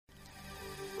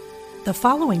The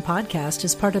following podcast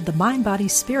is part of the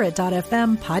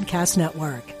MindBodySpirit.fm podcast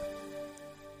network.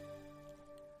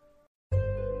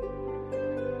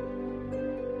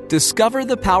 Discover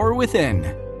the power within.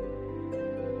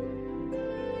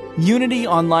 Unity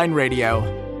Online Radio.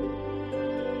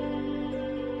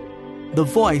 The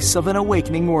voice of an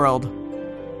awakening world.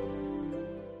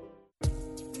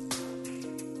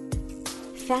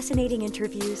 Fascinating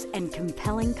interviews and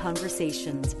compelling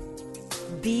conversations.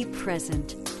 Be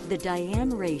present. The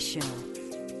Diane Ray Show.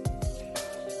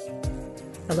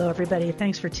 Hello, everybody.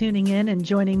 Thanks for tuning in and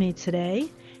joining me today.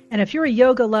 And if you're a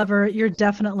yoga lover, you're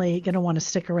definitely going to want to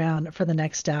stick around for the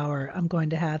next hour. I'm going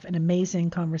to have an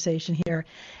amazing conversation here.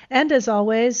 And as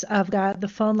always, I've got the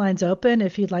phone lines open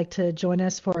if you'd like to join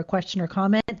us for a question or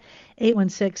comment.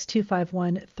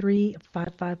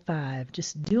 816-251-3555.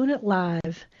 Just doing it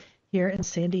live here in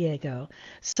San Diego.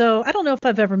 So I don't know if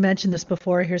I've ever mentioned this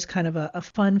before. Here's kind of a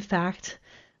fun fact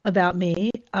about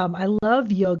me. I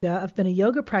love yoga. I've been a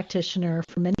yoga practitioner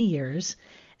for many years.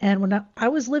 And when I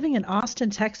was living in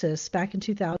Austin, Texas, back in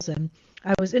 2000,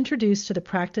 I was introduced to the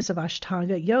practice of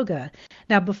Ashtanga yoga.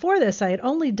 Now, before this, I had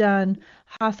only done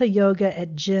Hatha yoga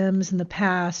at gyms in the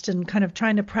past and kind of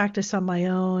trying to practice on my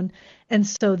own. And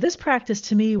so this practice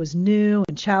to me was new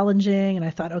and challenging. And I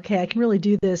thought, okay, I can really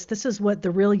do this. This is what the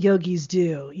real yogis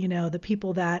do, you know, the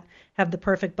people that have the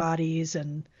perfect bodies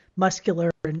and muscular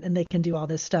and they can do all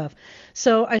this stuff.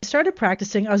 So I started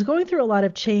practicing. I was going through a lot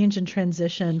of change and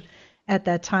transition at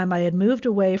that time. I had moved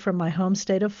away from my home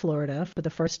state of Florida for the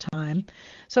first time.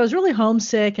 So I was really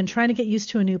homesick and trying to get used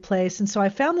to a new place. And so I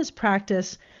found this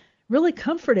practice really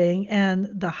comforting, and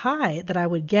the high that I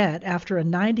would get after a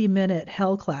 90-minute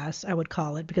hell class, I would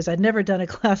call it, because I'd never done a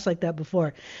class like that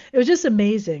before. It was just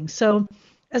amazing. So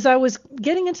as I was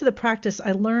getting into the practice,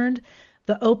 I learned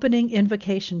the opening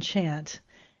invocation chant.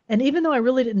 And even though I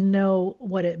really didn't know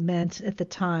what it meant at the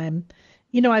time,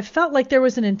 you know, I felt like there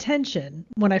was an intention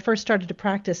when I first started to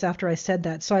practice after I said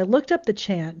that. So I looked up the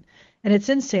chant, and it's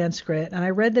in Sanskrit, and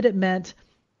I read that it meant,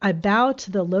 I bow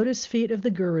to the lotus feet of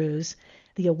the gurus,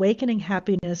 the awakening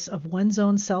happiness of one's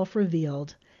own self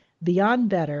revealed, beyond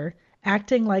better,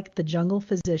 acting like the jungle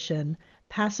physician,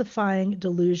 pacifying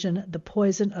delusion, the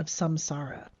poison of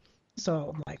samsara.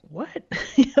 So I'm like, what?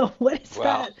 What is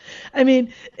that? I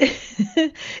mean,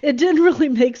 it didn't really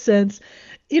make sense.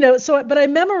 But I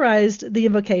memorized the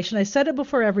invocation. I said it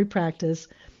before every practice.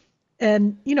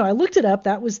 And, I looked it up.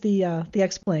 That was the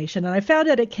explanation. And I found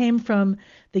out it came from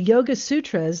the Yoga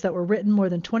Sutras that were written more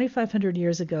than 2,500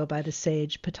 years ago by the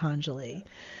sage Patanjali.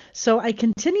 So I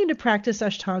continued to practice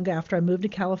Ashtanga after I moved to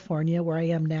California, where I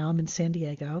am now. I'm in San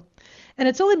Diego. And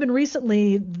it's only been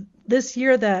recently this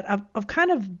year that I've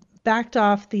kind of backed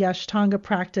off the Ashtanga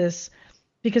practice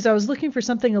because I was looking for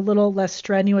something a little less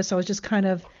strenuous. I was just kind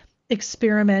of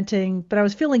experimenting, but I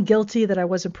was feeling guilty that I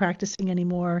wasn't practicing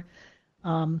anymore.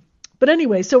 But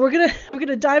anyway, so we're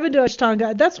gonna dive into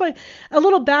Ashtanga. That's why a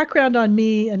little background on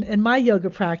me and my yoga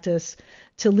practice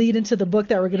to lead into the book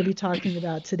that we're going to be talking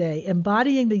about today,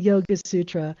 Embodying the Yoga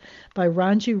Sutra by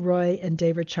Ranju Roy and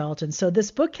David Charlton. So this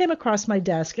book came across my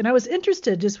desk, and I was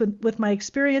interested just with my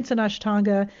experience in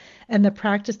Ashtanga and the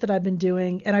practice that I've been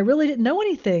doing, and I really didn't know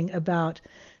anything about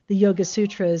the Yoga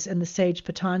Sutras and the sage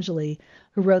Patanjali,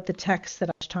 who wrote the text that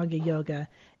Ashtanga Yoga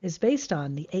is based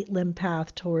on, the 8-limb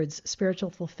path towards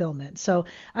spiritual fulfillment. So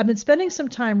I've been spending some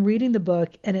time reading the book,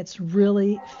 and it's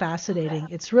really fascinating.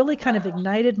 It's really kind of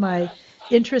ignited my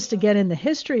interest again in the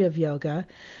history of yoga.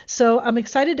 So I'm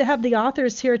excited to have the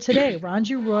authors here today.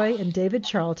 Ranju Roy and David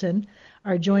Charlton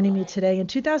are joining me today. In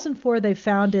 2004, they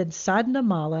founded Sadhana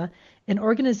Mala, an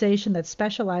organization that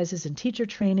specializes in teacher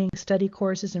training, study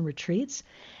courses, and retreats.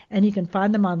 And you can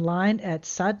find them online at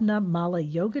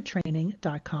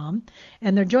sadhanamalayogatraining.com.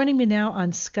 And they're joining me now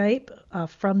on Skype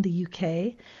from the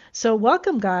UK. So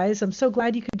welcome, guys. I'm so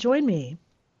glad you could join me.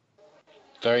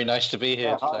 Very nice to be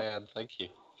here, Diane. Thank you.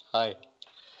 Hi.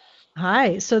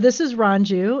 Hi. So this is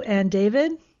Ranju and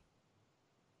David.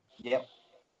 Yep.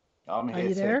 I'm here. Are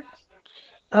you there?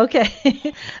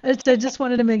 Okay. I just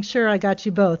wanted to make sure I got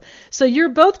you both. So you're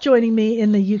both joining me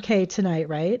in the UK tonight,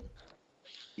 right?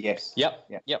 Yes. Yep.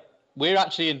 We're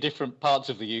actually in different parts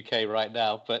of the UK right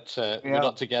now, but we're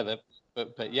not together.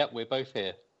 But yep, we're both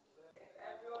here.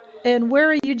 And where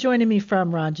are you joining me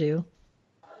from, Ranju?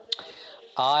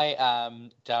 I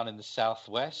am down in the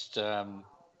southwest,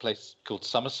 place called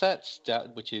Somerset,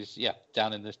 which is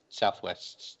down in the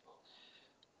southwest.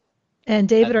 And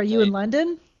David, are you in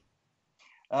London?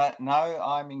 No,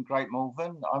 I'm in Great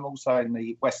Malvern. I'm also in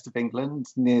the west of England,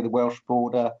 near the Welsh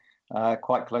border,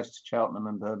 quite close to Cheltenham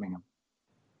and Birmingham.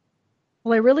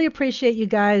 Well, I really appreciate you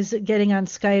guys getting on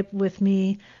Skype with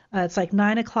me. It's like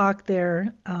 9 o'clock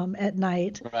there at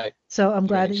night. Right. So I'm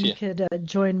glad that Great. you Yeah. could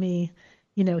join me,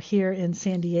 here in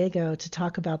San Diego to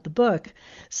talk about the book.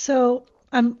 So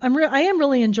I am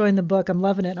really enjoying the book. I'm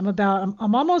loving it.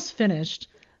 I'm almost finished.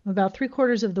 I'm about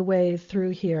three-quarters of the way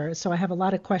through here. So I have a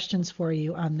lot of questions for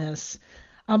you on this.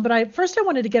 But I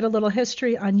wanted to get a little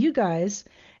history on you guys,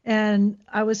 and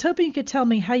I was hoping you could tell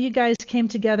me how you guys came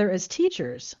together as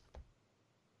teachers.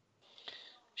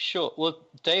 Sure. Well,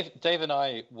 Dave and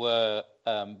I were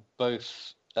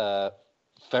both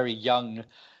very young,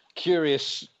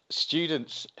 curious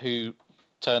students who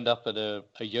turned up at a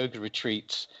yoga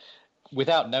retreat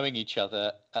without knowing each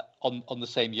other on the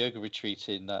same yoga retreat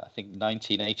in I think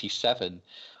 1987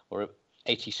 or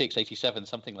 86, 87,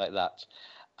 something like that.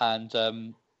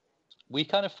 And we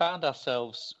kind of found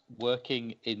ourselves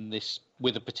working in this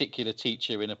with a particular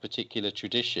teacher in a particular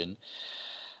tradition,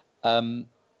 and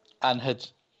had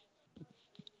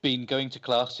been going to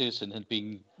classes and had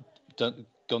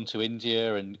gone to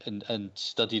India and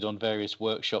studied on various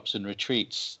workshops and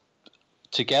retreats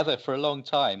together for a long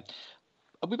time.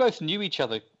 And we both knew each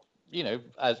other,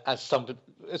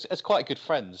 as quite good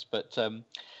friends, but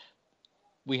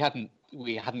we hadn't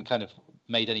kind of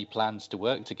made any plans to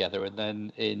work together. And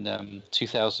then in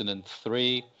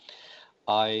 2003,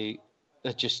 I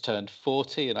had just turned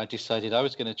 40, and I decided I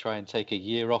was going to try and take a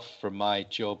year off from my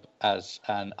job as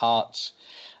an arts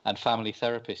and family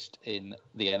therapist in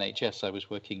the NHS. I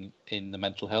was working in the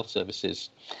mental health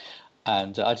services,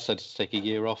 and I decided to take a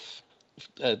year off,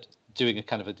 doing a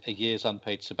kind of a year's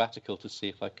unpaid sabbatical to see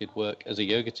if I could work as a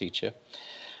yoga teacher.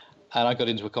 And I got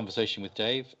into a conversation with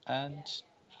Dave, and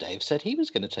Dave said he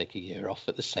was going to take a year off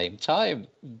at the same time,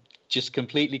 just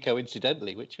completely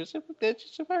coincidentally, which was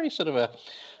just a very sort of a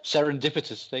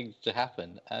serendipitous thing to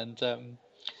happen. And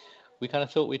we kind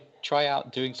of thought we'd try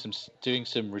out doing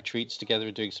some retreats together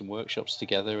and doing some workshops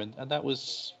together, and that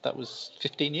was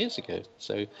 15 years ago.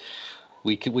 So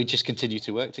we just continue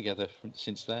to work together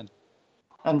since then.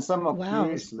 And somewhat Wow.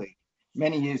 curiously,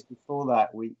 many years before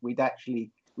that, we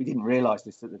didn't realise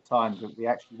this at the time, but we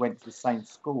actually went to the same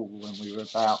school when we were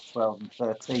about 12 and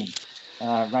 13.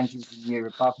 Ranji's a year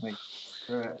above me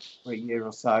for a year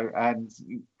or so, and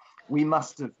we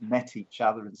must have met each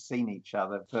other and seen each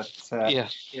other, but Yeah.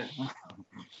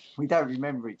 we don't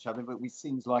remember each other. But it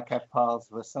seems like our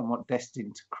paths were somewhat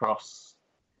destined to cross,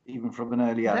 even from an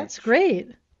early age. That's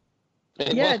great. Yeah, was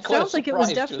it quite a sounds like it was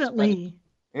surprise to us, definitely.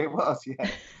 It was, yeah.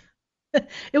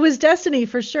 It was destiny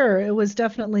for sure. It was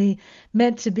definitely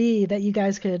meant to be that you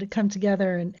guys could come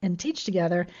together and teach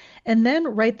together and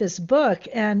then write this book.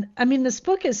 And I mean, this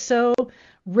book is so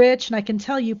rich, and I can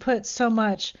tell you put so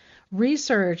much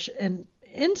research and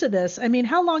into this. I mean,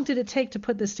 how long did it take to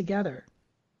put this together?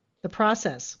 The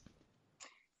process.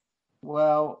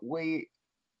 Well, we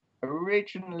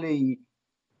originally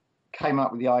came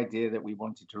up with the idea that we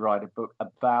wanted to write a book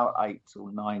about 8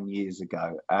 or 9 years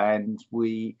ago, and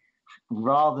we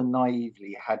rather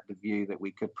naively had the view that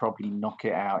we could probably knock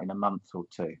it out in a month or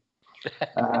two.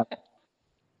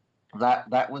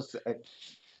 That was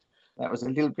a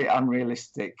little bit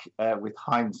unrealistic with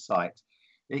hindsight.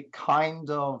 It kind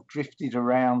of drifted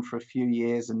around for a few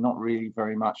years and not really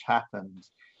very much happened.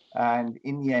 And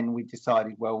in the end, we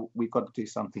decided, well, we've got to do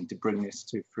something to bring this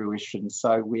to fruition.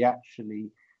 So we actually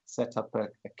set up a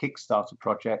Kickstarter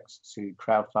project to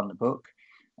crowdfund the book.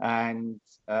 And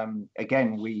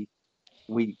again, we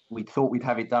thought we'd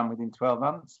have it done within 12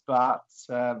 months, but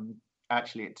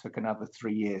actually it took another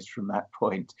 3 years from that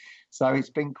point. So it's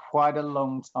been quite a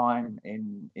long time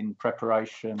in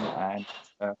preparation, and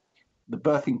the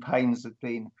birthing pains have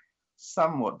been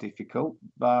somewhat difficult,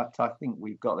 but I think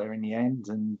we've got there in the end,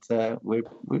 and we're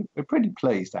pretty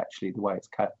pleased actually the way it's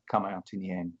come out in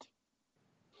the end.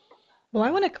 Well,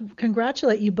 I want to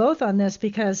congratulate you both on this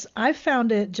because I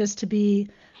found it just to be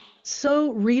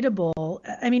so readable.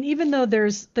 I mean, even though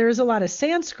there's a lot of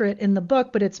Sanskrit in the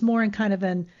book, but it's more in kind of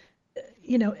an,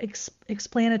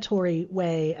 explanatory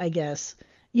way, I guess.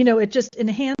 It just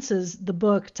enhances the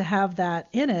book to have that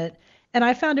in it. And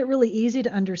I found it really easy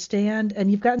to understand. And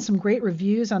you've gotten some great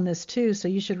reviews on this too, so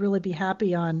you should really be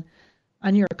happy on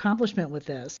your accomplishment with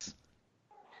this.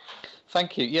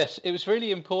 Thank you. Yes, it was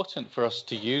really important for us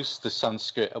to use the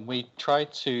Sanskrit, and we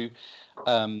tried to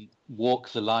walk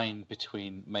the line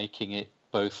between making it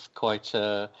both quite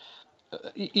a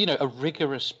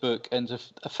rigorous book and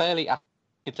a fairly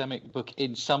academic book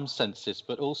in some senses,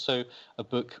 but also a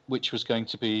book which was going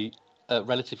to be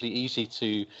relatively easy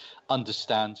to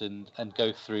understand and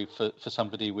go through for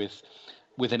somebody with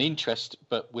with an interest,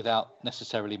 but without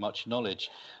necessarily much knowledge.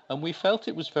 And we felt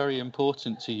it was very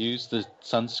important to use the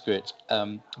Sanskrit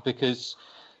because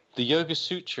the Yoga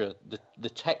Sutra, the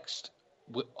text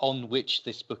on which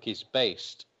this book is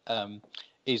based,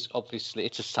 is obviously,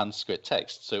 it's a Sanskrit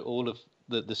text. So all of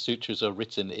the sutras are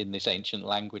written in this ancient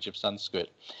language of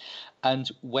Sanskrit. And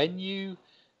when you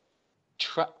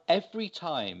every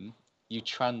time you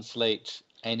translate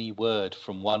any word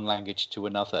from one language to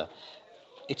another,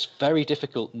 it's very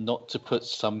difficult not to put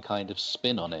some kind of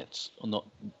spin on it, or not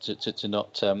to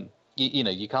not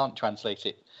you can't translate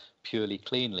it purely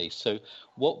cleanly. So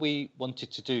what we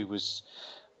wanted to do was,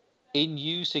 in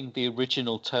using the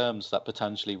original terms that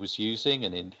Patanjali was using,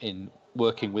 and in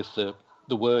working with the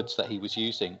words that he was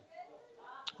using,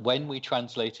 when we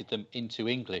translated them into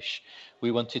English,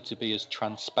 we wanted to be as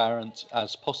transparent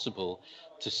as possible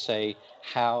to say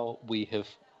how we have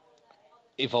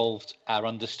evolved our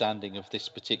understanding of this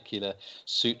particular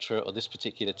sutra or this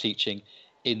particular teaching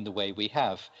in the way we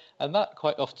have. And that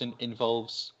quite often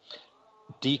involves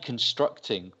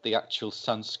deconstructing the actual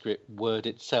Sanskrit word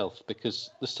itself, because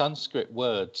the Sanskrit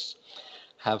words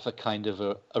have a kind of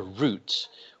a root,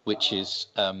 which is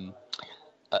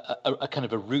a kind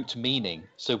of a root meaning.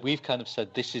 So we've kind of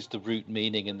said this is the root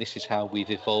meaning, and this is how we've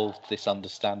evolved this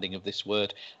understanding of this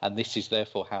word, and this is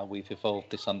therefore how we've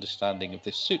evolved this understanding of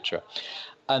this sutra.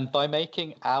 And by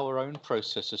making our own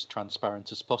process as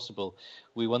transparent as possible,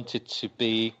 we wanted to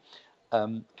be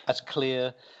as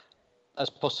clear as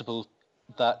possible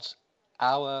that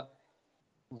our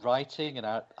writing and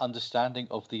our understanding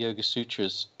of the Yoga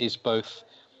Sutras is both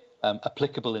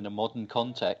applicable in a modern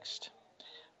context,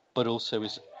 but also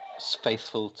is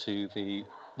faithful to the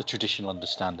traditional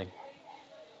understanding.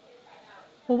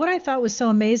 Well, what I thought was so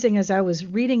amazing as I was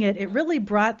reading it, it really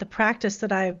brought the practice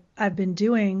that I've been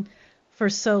doing for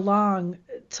so long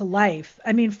to life.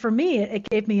 I mean, for me, it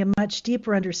gave me a much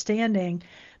deeper understanding,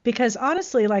 because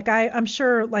honestly, like I'm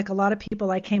sure, like a lot of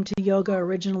people, I came to yoga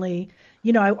originally,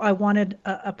 I wanted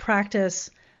a practice,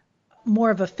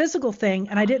 more of a physical thing,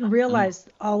 and I didn't realize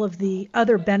all of the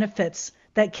other benefits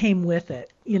that came with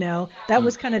it. That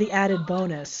was kind of the added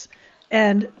bonus.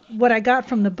 And what I got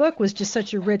from the book was just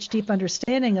such a rich, deep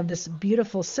understanding of this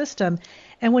beautiful system.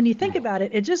 And when you think about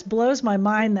it, it just blows my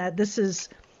mind that this is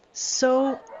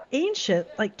so ancient,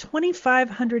 like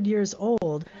 2,500 years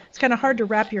old. It's kind of hard to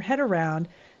wrap your head around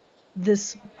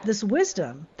this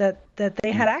wisdom that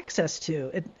they had access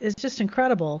to. It's just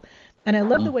incredible. And I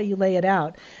love the way you lay it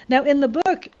out. Now, in the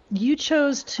book, you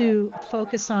chose to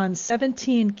focus on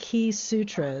 17 key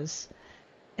sutras,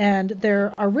 and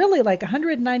there are really like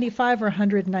 195 or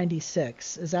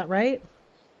 196. Is that right?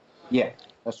 Yeah,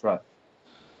 that's right.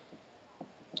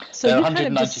 So there are you kind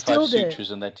of 195 distilled sutras,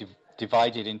 and they're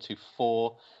divided into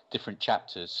 4 different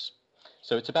chapters.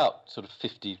 So it's about sort of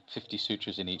 50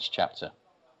 sutras in each chapter.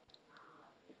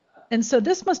 And so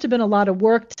this must have been a lot of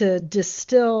work to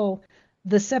distill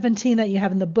the 17 that you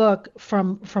have in the book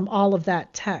from all of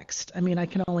that text. I mean, I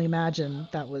can only imagine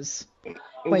that was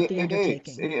quite the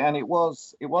undertaking. And it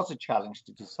was a challenge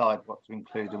to decide what to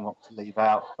include and what to leave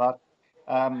out. But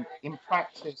in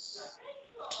practice,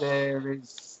 there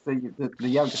is the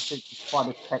Yoga Sutra is quite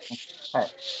a technical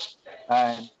text.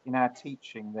 And in our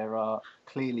teaching, there are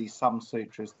clearly some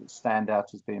sutras that stand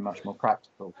out as being much more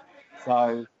practical.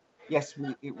 So yes,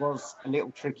 it was a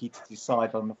little tricky to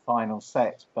decide on the final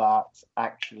set, but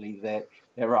actually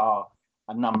there are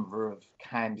a number of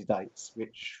candidates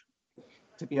which,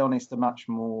 to be honest, are much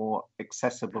more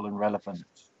accessible and relevant.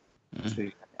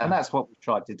 And that's what we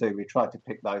tried to do. We tried to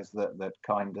pick those that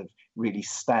kind of really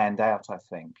stand out, I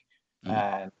think,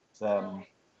 and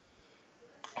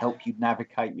help you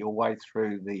navigate your way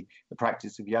through the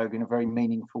practice of yoga in a very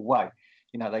meaningful way.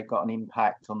 They've got an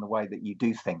impact on the way that you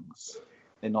do things.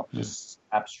 They're not just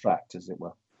abstract, as it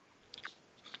were.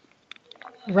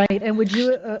 Right. And would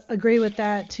you agree with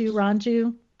that too,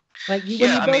 Ranju? Like when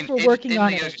you both were working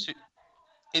on it.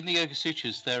 In the Yoga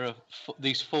Sutras, there are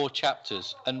these 4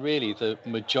 chapters, and really the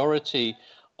majority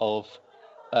of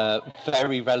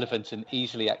very relevant and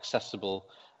easily accessible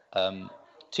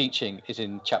teaching is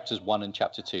in chapters 1 and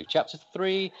chapter 2. Chapter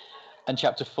 3 and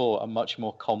chapter 4 are much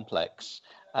more complex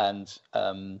and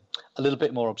a little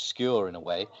bit more obscure in a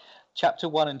way. Chapter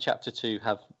 1 and chapter 2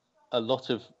 have a lot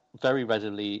of very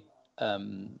readily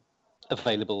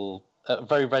available,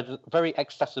 very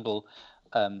accessible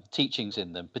teachings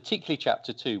in them, particularly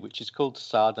chapter 2, which is called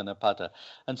Sadhana Pada.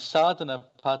 And Sadhana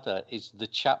Pada is the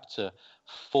chapter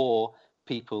for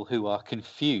people who are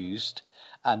confused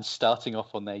and starting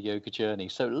off on their yoga journey.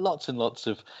 So lots and lots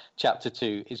of chapter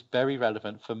 2 is very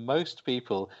relevant for most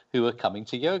people who are coming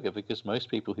to yoga, because most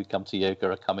people who come to yoga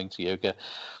are coming to yoga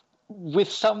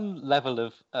with some level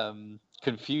of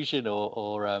confusion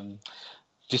or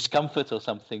discomfort or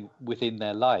something within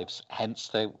their lives. Hence,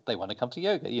 they want to come to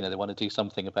yoga. They want to do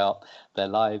something about their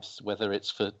lives, whether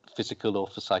it's for physical or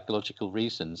for psychological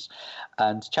reasons.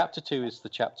 And chapter 2 is the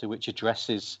chapter which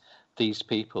addresses these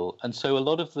people. And so a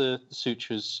lot of the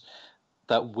sutras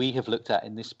that we have looked at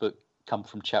in this book come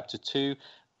from chapter 2,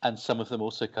 and some of them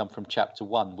also come from chapter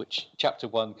 1, which chapter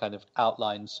 1 kind of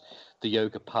outlines the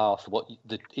yoga path,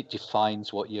 it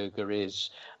defines what yoga is,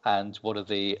 and what are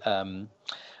the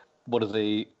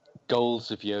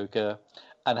goals of yoga,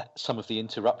 and some of the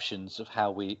interruptions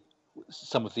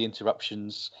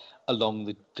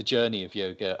along the journey of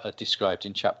yoga are described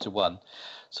in chapter 1.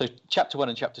 So chapter 1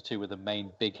 and chapter 2 were the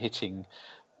main big hitting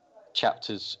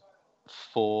chapters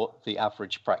for the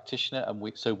average practitioner, and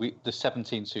the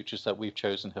 17 sutras that we've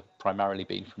chosen have primarily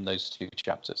been from those 2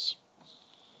 chapters.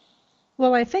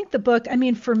 Well, I think the book,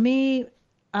 for me,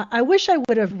 I wish I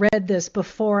would have read this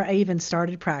before I even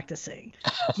started practicing.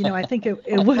 I think it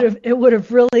would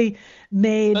have really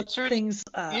made things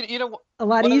a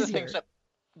lot easier.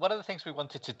 One of the things we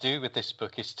wanted to do with this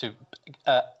book is to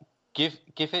give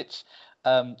it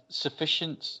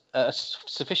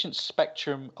sufficient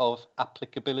spectrum of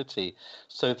applicability,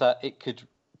 so that it could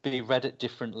be read at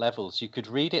different levels. You could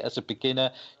read it as a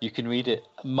beginner, you can read it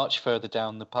much further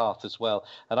down the path as well.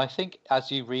 And I think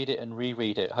as you read it and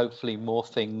reread it, hopefully more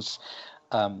things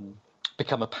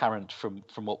become apparent from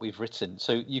what we've written.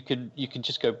 So you can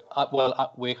just go,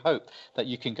 we hope that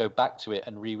you can go back to it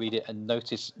and reread it and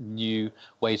notice new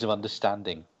ways of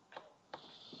understanding.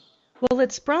 Well,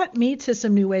 it's brought me to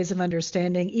some new ways of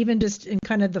understanding, even just in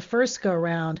kind of the first go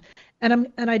round.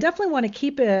 And I definitely want to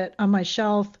keep it on my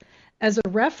shelf as a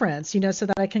reference, so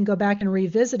that I can go back and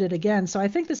revisit it again. So I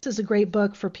think this is a great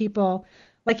book for people,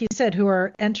 like you said, who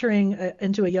are entering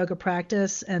into a yoga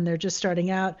practice and they're just starting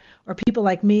out, or people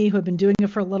like me who have been doing it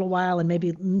for a little while and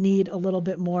maybe need a little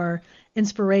bit more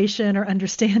inspiration or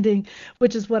understanding,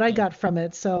 which is what I got from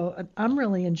it. So I'm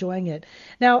really enjoying it.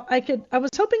 Now, I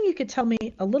was hoping you could tell me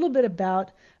a little bit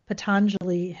about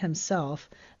Patanjali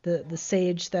himself, the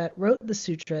sage that wrote the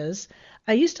sutras.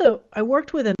 I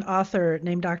worked with an author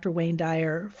named Dr. Wayne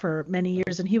Dyer for many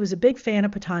years, and he was a big fan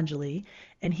of Patanjali,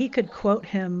 and he could quote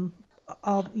him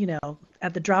all,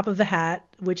 at the drop of the hat,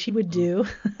 which he would do.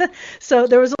 So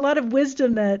there was a lot of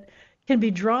wisdom that can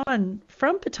be drawn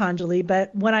from Patanjali,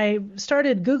 but when I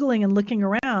started Googling and looking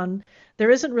around, there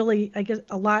isn't really, I guess,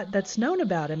 a lot that's known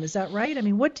about him. Is that right?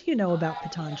 What do you know about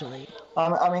Patanjali?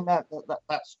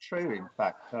 That's true, in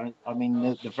fact.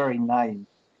 The very name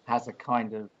has a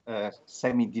kind of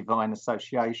semi-divine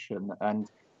association, and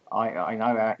I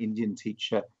know our Indian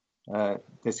teacher,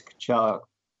 Desikachar,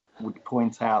 would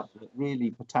point out that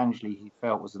really Patanjali he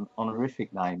felt was an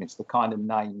honorific name. It's the kind of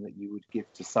name that you would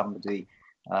give to somebody,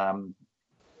 to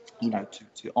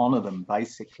honor them,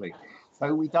 basically.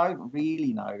 So we don't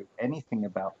really know anything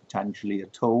about Patanjali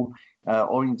at all,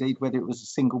 or indeed whether it was a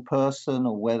single person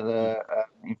or whether,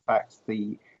 in fact,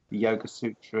 the Yoga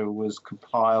Sutra was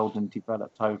compiled and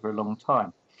developed over a long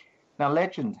time. Now,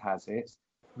 legend has it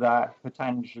that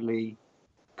Patanjali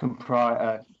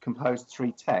composed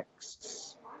 3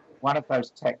 texts. One of those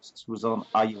texts was on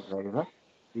Ayurveda,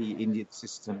 the Indian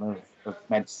system of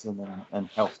medicine and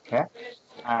healthcare.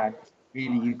 And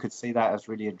really, you could see that as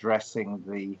really addressing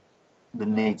the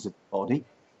needs of the body.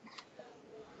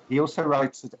 He also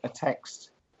wrote a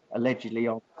text allegedly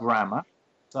on grammar.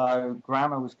 So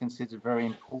grammar was considered very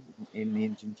important in the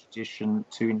Indian tradition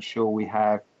to ensure we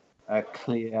have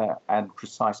clear and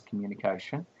precise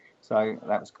communication. So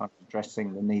that was kind of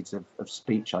addressing the needs of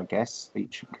speech, I guess,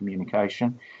 speech and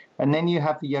communication. And then you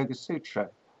have the Yoga Sutra,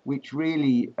 which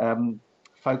really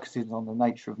focuses on the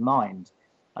nature of mind.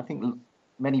 I think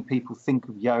many people think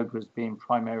of yoga as being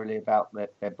primarily about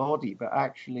their body, but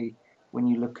actually, when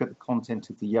you look at the content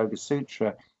of the Yoga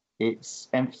Sutra, its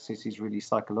emphasis is really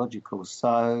psychological.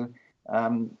 So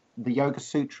the Yoga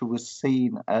Sutra was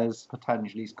seen as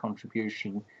Patanjali's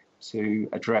contribution to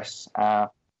address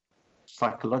our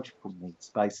psychological needs,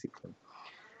 basically.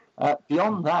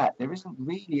 Beyond that, there isn't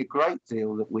really a great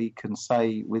deal that we can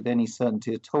say with any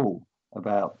certainty at all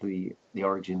about the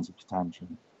origins of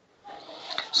Patanjali.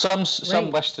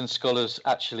 Some Western scholars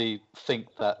actually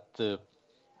think that the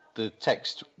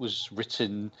text was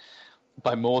written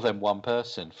by more than one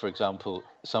person. For example,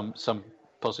 some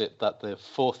posit that the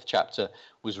 4th chapter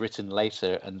was written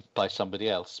later and by somebody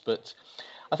else. But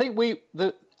I think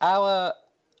the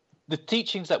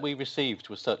teachings that we received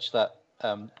were such that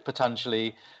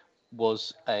Patanjali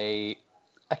was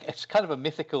it's kind of a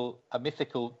mythical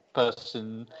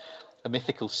person, a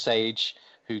mythical sage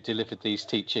who delivered these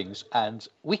teachings, and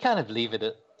we kind of leave it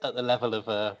at the level of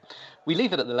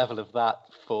that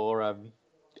for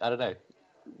I don't know.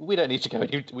 We don't need to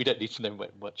we don't need to know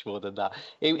much more than that.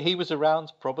 He was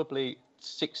around probably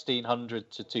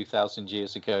 1600 to 2000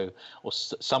 years ago, or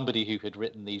somebody who had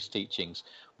written these teachings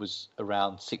was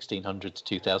around 1600 to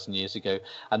 2000 years ago,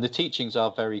 and the teachings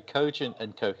are very cogent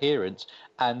and coherent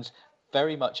and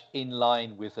very much in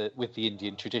line with the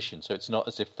Indian tradition. So it's not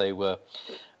as if they were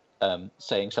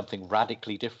saying something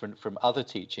radically different from other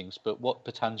teachings, but what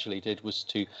Patanjali did was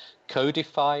to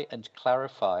codify and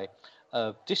clarify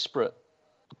a disparate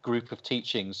group of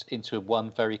teachings into one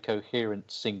very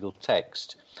coherent single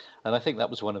text. And I think that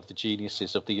was one of the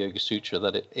geniuses of the Yoga Sutra,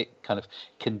 that it kind of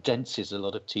condenses a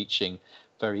lot of teaching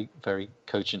very, very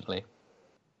cogently.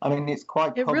 I mean, it's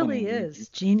quite It common. really is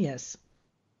genius.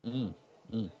 I'm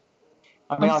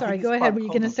sorry, go ahead. Were you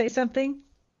going to say something?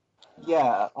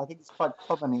 Yeah, I think it's quite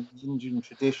common in the Indian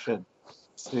tradition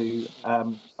to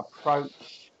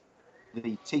approach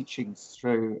the teachings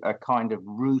through a kind of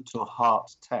root or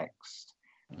heart text.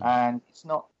 And it's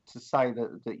not to say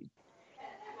that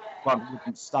one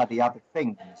wouldn't study other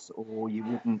things or you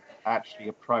wouldn't actually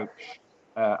approach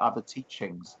other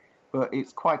teachings, but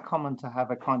it's quite common to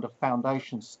have a kind of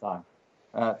foundation stone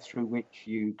through which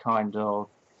you kind of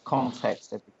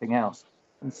context everything else.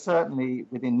 And certainly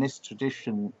within this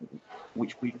tradition,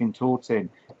 which we've been taught in,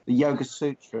 the Yoga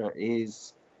Sutra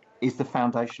is the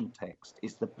foundation text,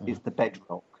 is the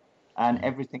bedrock. And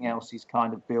everything else is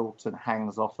kind of built and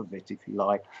hangs off of it, if you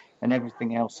like. And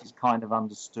everything else is kind of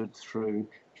understood through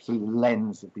the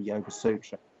lens of the Yoga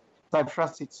Sutra. So for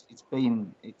us, it's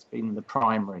been the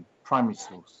primary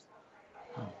source.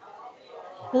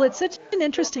 Well, it's such an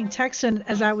interesting text, and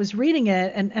as I was reading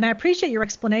it, and I appreciate your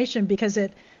explanation, because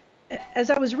as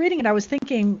I was reading it, I was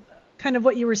thinking kind of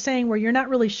what you were saying, where you're not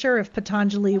really sure if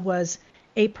Patanjali was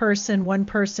a person, one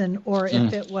person, or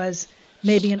if it was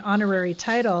maybe an honorary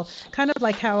title, kind of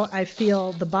like how I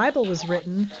feel the Bible was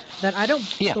written, that I don't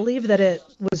believe that it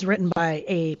was written by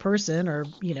a person, or,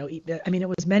 I mean, it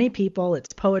was many people,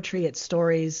 it's poetry, it's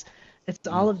stories, it's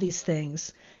all of these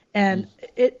things. And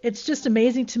it's just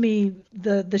amazing to me,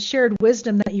 the shared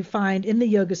wisdom that you find in the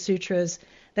Yoga Sutras,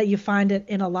 that you find it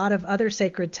in a lot of other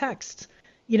sacred texts,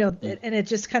 and it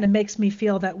just kind of makes me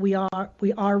feel that we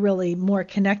are really more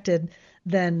connected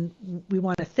than we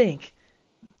want to think.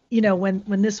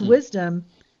 When this wisdom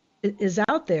is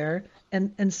out there,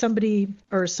 and somebody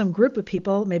or some group of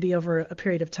people, maybe over a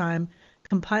period of time,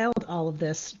 compiled all of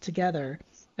this together,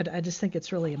 I just think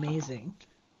it's really amazing.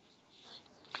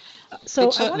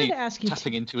 So I wanted to ask you,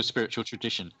 tapping into a spiritual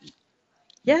tradition.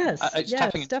 Yes, it's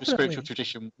tapping into definitely. a spiritual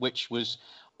tradition, which was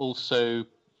also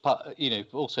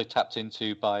tapped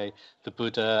into by the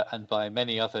Buddha and by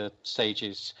many other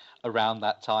sages around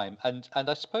that time. And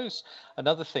I suppose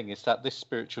another thing is that this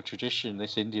spiritual tradition,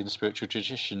 this Indian spiritual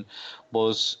tradition,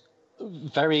 was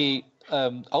very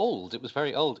old. It was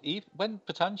very old. Even when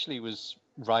Patanjali was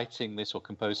writing this or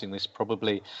composing this,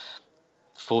 probably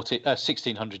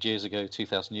 1600 years ago,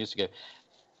 2000 years ago,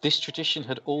 this tradition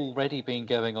had already been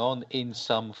going on in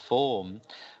some form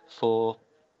for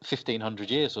 1500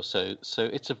 years or so. So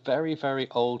it's a very, very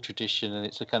old tradition, and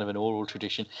it's a kind of an oral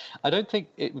tradition. I don't think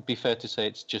it would be fair to say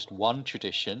it's just one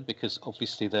tradition, because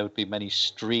obviously there would be many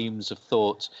streams of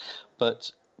thought,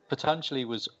 but Patanjali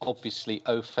was obviously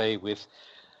au fait with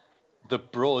the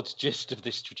broad gist of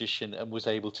this tradition and was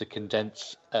able to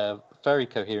condense a very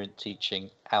coherent teaching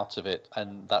out of it,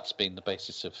 and that's been the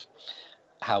basis of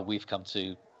how we've come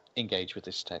to engage with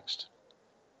this text.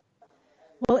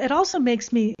 Well, it also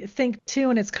makes me think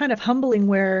too, and it's kind of humbling,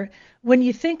 where when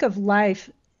you think of life,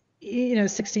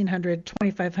 1600,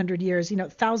 2500 years,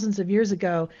 thousands of years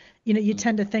ago, you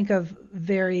tend to think of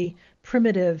very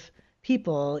primitive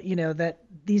people, that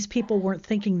these people weren't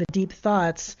thinking the deep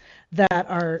thoughts that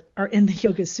are in the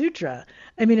Yoga Sutra.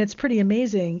 I mean, it's pretty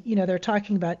amazing. They're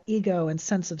talking about ego and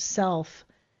sense of self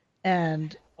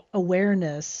and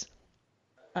awareness.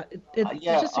 It's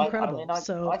just incredible.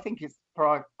 I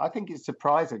think it's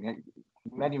surprising in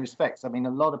many respects. I mean,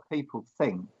 a lot of people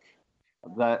think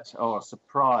that, or are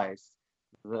surprised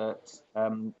that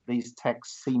these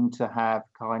texts seem to have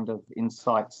kind of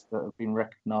insights that have been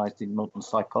recognized in modern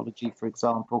psychology, for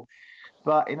example.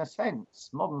 But in a sense,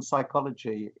 modern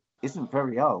psychology isn't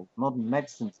very old. Modern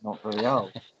medicine's not very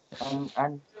old.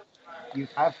 And you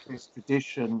have this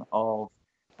tradition of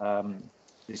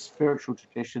this spiritual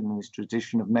tradition and this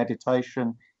tradition of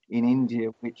meditation in India,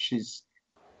 which is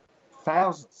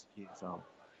thousands of years old.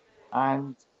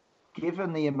 And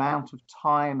given the amount of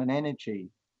time and energy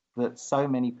that so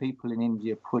many people in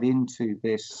India put into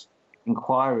this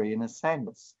inquiry, in a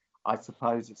sense, I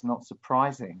suppose it's not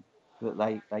surprising that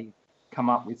they come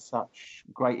up with such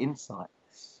great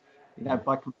insights.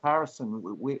 By comparison,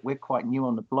 we're quite new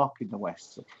on the block in the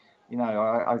West.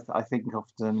 I think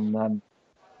often, when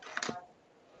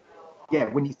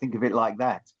you think of it like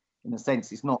that, in a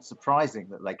sense, it's not surprising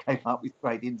that they came up with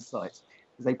great insights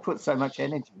because they put so much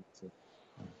energy into it.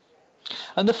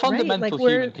 And the fundamental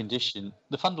human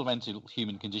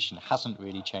condition hasn't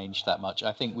really changed that much.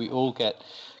 I think we all get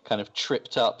kind of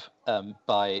tripped up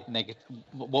by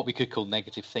what we could call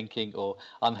negative thinking or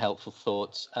unhelpful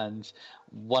thoughts. And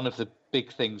one of the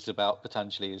big things about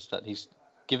Patanjali is that he's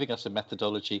giving us a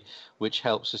methodology which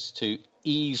helps us to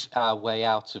ease our way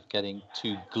out of getting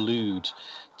too glued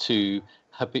to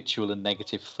habitual and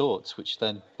negative thoughts, which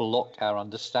then block our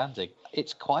understanding.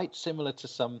 It's quite similar to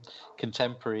some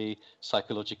contemporary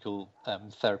psychological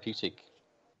therapeutic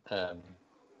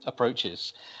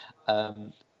approaches.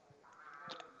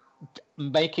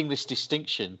 Making this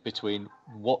distinction between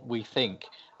what we think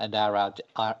and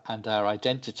our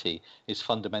identity is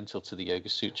fundamental to the Yoga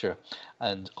Sutra,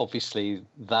 and obviously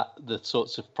that the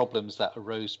sorts of problems that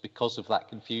arose because of that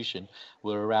confusion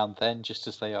were around then just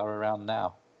as they are around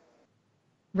now.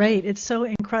 Right. It's so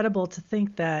incredible to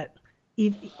think that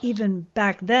even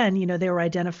back then, they were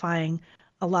identifying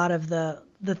a lot of the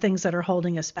things that are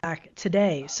holding us back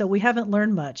today. So we haven't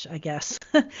learned much, I guess,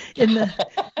 in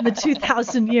the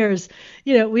 2,000 years.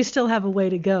 We still have a way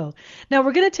to go. Now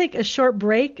we're going to take a short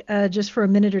break just for a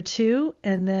minute or two,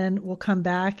 and then we'll come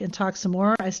back and talk some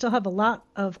more. I still have a lot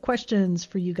of questions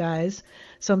for you guys,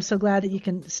 so I'm so glad that you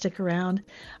can stick around.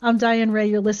 I'm Diane Ray.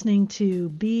 You're listening to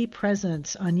Be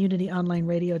Present on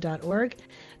UnityOnlineRadio.org,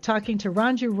 talking to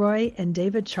Ranju Roy and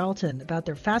David Charlton about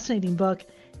their fascinating book,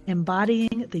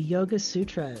 Embodying the Yoga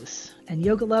Sutras. And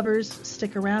yoga lovers,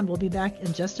 stick around. We'll be back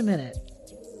in just a minute.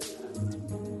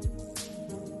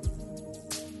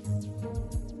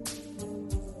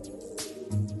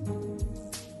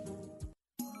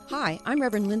 Hi, I'm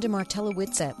Reverend Linda Martella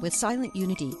Whitsett with Silent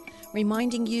Unity,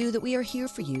 reminding you that we are here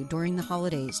for you during the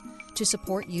holidays to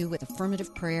support you with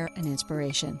affirmative prayer and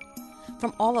inspiration.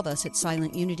 From all of us at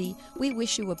Silent Unity, we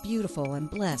wish you a beautiful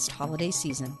and blessed holiday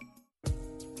season.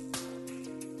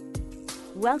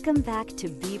 Welcome back to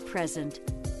Be Present,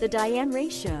 the Diane Ray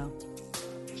Show.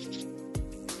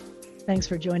 Thanks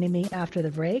for joining me after the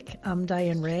break. I'm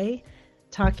Diane Ray,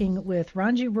 talking with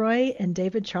Ranju Roy and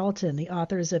David Charlton, the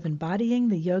authors of Embodying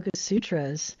the Yoga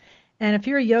Sutras. And if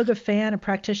you're a yoga fan, a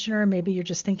practitioner, maybe you're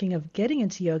just thinking of getting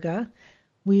into yoga,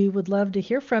 we would love to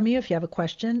hear from you if you have a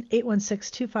question.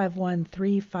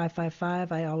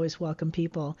 816-251-3555. I always welcome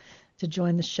people to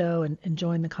join the show and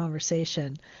join the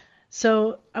conversation.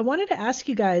 So I wanted to ask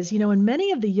you guys, in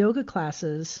many of the yoga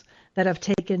classes that I've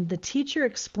taken, the teacher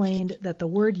explained that the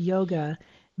word yoga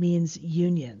means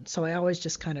union. So I always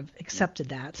just kind of accepted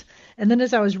that. And then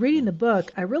as I was reading the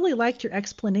book, I really liked your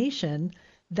explanation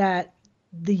that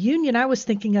the union I was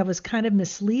thinking of was kind of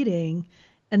misleading,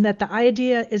 and that the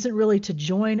idea isn't really to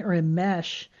join or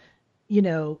enmesh,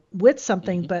 with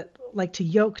something, but like to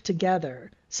yoke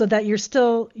together, so that you're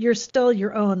still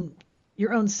your own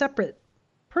separate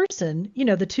person.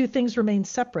 The two things remain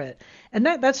separate. And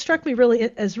that struck me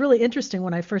as really interesting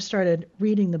when I first started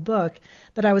reading the book,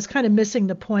 that I was kind of missing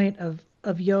the point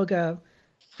of yoga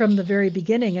from the very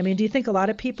beginning. I mean, do you think a lot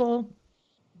of people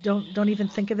don't even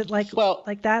think of it like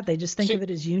that? They just think of it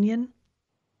as union?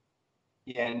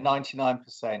 Yeah,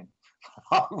 99%.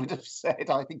 I would have said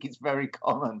I think it's very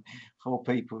common for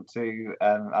people to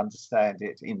understand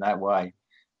it in that way.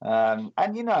 And,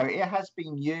 it has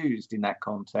been used in that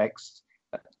context.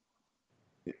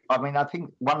 I mean, I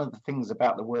think one of the things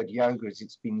about the word yoga is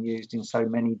it's been used in so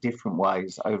many different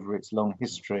ways over its long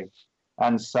history.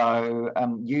 And so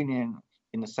union,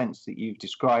 in the sense that you've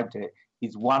described it,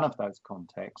 is one of those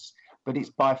contexts, but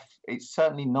it's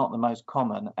certainly not the most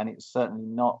common, and it's certainly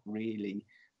not really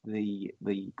the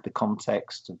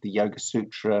context of the Yoga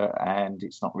Sutra, and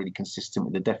it's not really consistent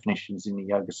with the definitions in the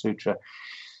Yoga Sutra.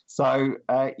 So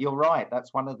you're right.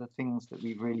 That's one of the things that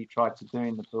we've really tried to do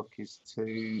in the book is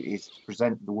to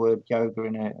present the word yoga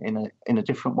in a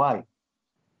different way.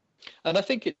 And I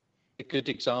think it's a good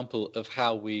example of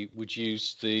how we would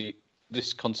use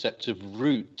this concept of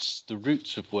roots, the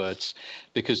roots of words,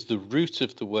 because the root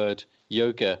of the word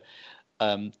yoga,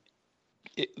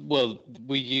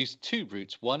 we use two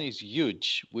roots. One is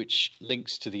yuj, which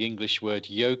links to the English word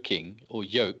yoking or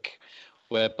yoke,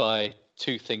 whereby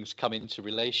two things come into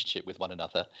relationship with one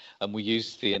another. And we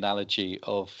use the analogy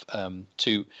of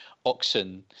two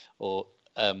oxen or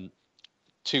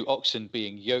two oxen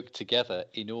being yoked together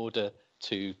in order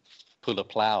to pull a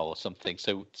plow or something.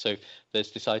 So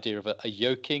there's this idea of a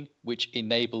yoking which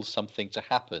enables something to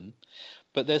happen.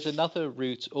 But there's another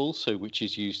route also which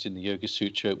is used in the Yoga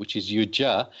Sutra, which is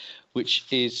yuja, which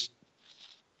is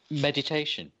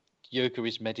meditation. Yoga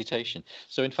is meditation.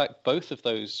 So in fact, both of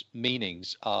those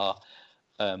meanings are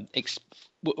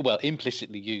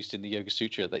implicitly used in the Yoga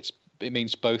Sutra. It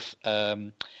means both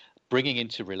bringing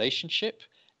into relationship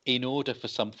in order for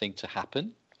something to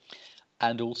happen,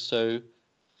 and also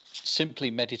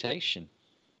simply meditation.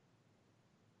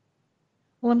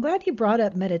 Well, I'm glad you brought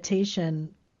up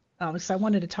meditation, because I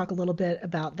wanted to talk a little bit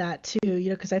about that too,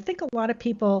 because I think a lot of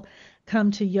people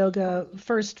come to yoga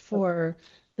first for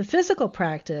the physical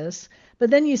practice,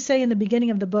 but then you say in the beginning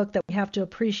of the book that we have to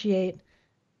appreciate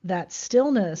that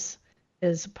stillness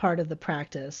is part of the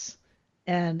practice.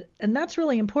 And that's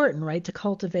really important, right? To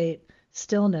cultivate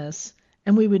stillness.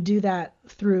 And we would do that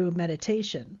through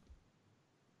meditation.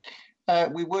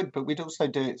 We would, but we'd also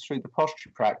do it through the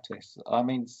posture practice. I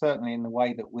mean, certainly in the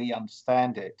way that we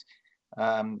understand it,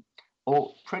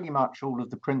 pretty much all of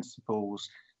the principles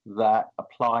that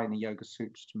apply in the Yoga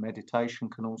Sutras to meditation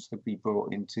can also be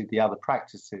brought into the other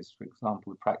practices. For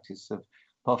example, the practice of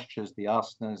postures, the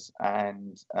asanas,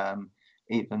 and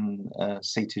even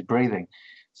seated breathing.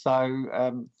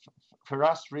 So for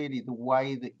us, really, the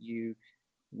way that you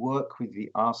work with the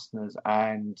asanas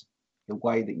and the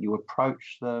way that you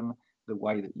approach them, the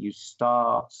way that you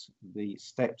start, the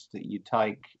steps that you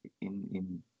take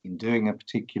in doing a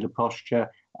particular posture,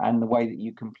 and the way that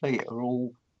you complete are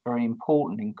all very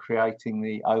important in creating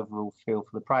the overall feel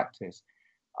for the practice.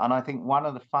 And I think one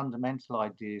of the fundamental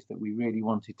ideas that we really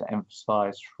wanted to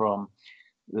emphasize from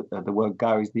the word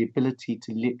go is the ability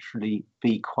to literally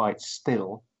be quite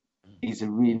still is a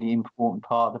really important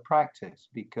part of the practice,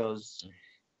 because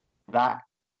that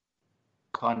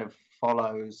kind of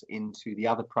follows into the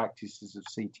other practices of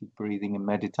seated breathing and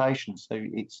meditation. So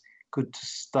it's good to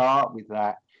start with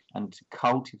that and to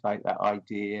cultivate that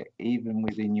idea even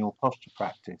within your posture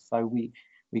practice. So we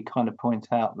kind of point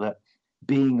out that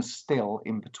being still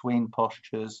in between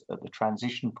postures at the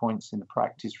transition points in the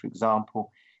practice, for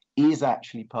example, is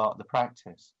actually part of the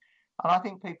practice. And I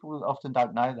think people often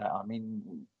don't know that. I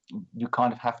mean, you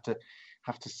kind of have to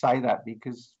say that,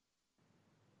 because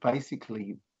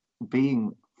basically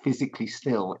being physically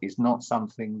still is not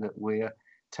something that we're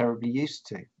terribly used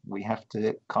to. We have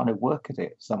to kind of work at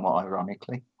it, somewhat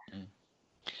ironically.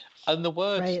 And the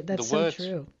word, right, that's the word, so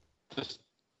true.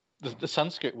 The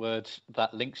Sanskrit word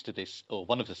that links to this, or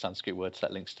one of the Sanskrit words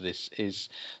that links to this, is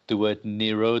the word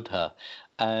nirodha.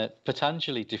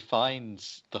 Patanjali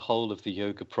defines the whole of the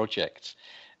yoga project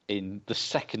in the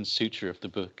second sutra of the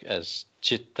book as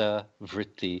Chitta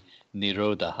Vritti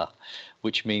Nirodha,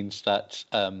 which means that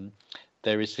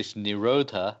there is this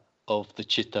nirodha of the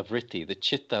Chitta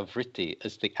Vritti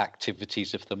as the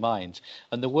activities of the mind.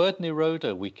 And the word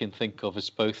nirodha we can think of as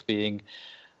both being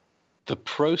the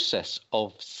process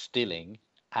of stilling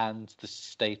and the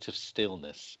state of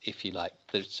stillness, if you like.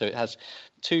 So it has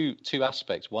two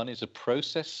aspects. One is a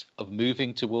process of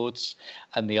moving towards,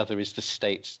 and the other is the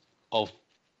state of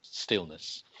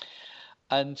stillness.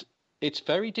 And it's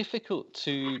very difficult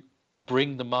to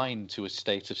bring the mind to a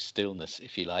state of stillness,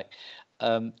 if you like.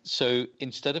 So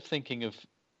instead of thinking of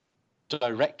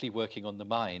directly working on the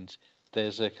mind,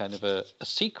 there's a kind of a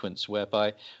sequence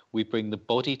whereby we bring the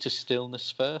body to stillness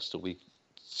first, or we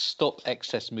stop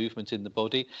excess movement in the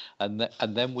body, and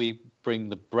then we bring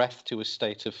the breath to a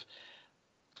state of,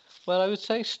 well, I would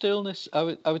say stillness.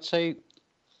 I would say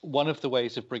one of the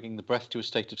ways of bringing the breath to a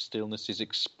state of stillness is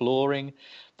exploring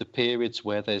the periods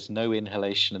where there's no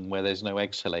inhalation and where there's no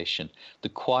exhalation, the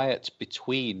quiet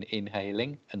between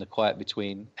inhaling and the quiet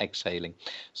between exhaling.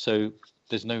 So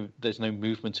there's no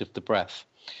movement of the breath.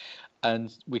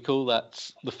 And we call that,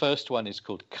 the first one is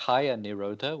called Kaya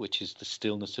Nirodha, which is the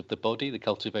stillness of the body, the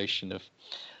cultivation of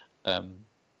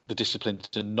the discipline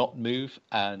to not move,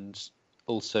 and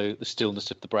also the stillness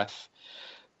of the breath,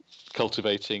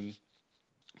 cultivating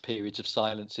periods of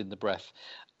silence in the breath.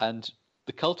 And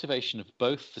the cultivation of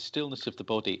both the stillness of the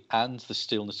body and the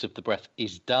stillness of the breath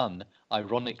is done,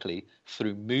 ironically,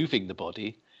 through moving the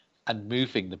body and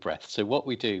moving the breath. So what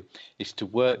we do is to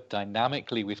work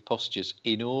dynamically with postures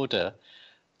in order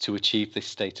to achieve this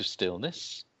state of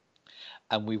stillness.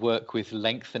 And we work with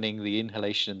lengthening the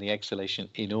inhalation and the exhalation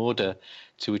in order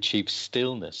to achieve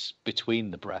stillness between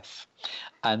the breath.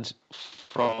 And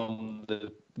from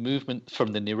the movement,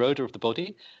 from the nirodha of the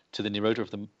body to the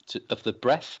nirodha of the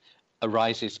breath,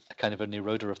 arises a kind of a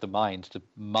nirodha of the mind. The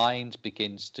mind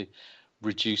begins to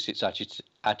reduce its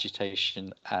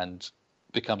agitation and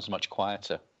becomes much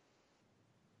quieter.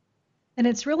 And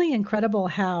it's really incredible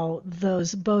how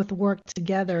those both work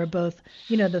together, both,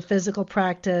 the physical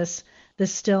practice, the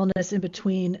stillness in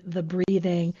between the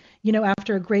breathing.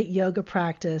 After a great yoga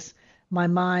practice, my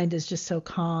mind is just so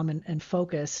calm and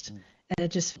focused, and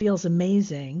it just feels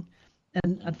amazing.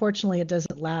 And unfortunately, it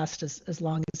doesn't last as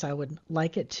long as I would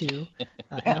like it to.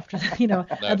 After No.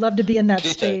 I'd love to be in that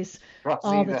Ditto. space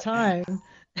all the time.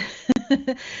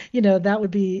 That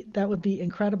would be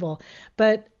incredible.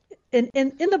 But in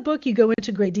the book, you go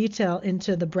into great detail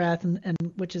into the breath and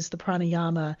which is the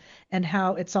pranayama, and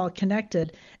how it's all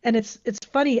connected. And it's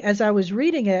funny, as I was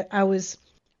reading it,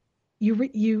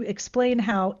 you explain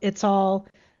how it's all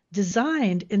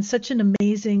designed in such an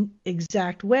amazing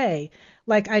exact way.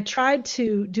 Like, I tried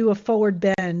to do a forward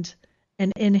bend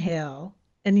and inhale,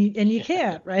 and you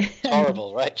can't, right? It's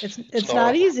horrible, right? It's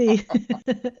not easy.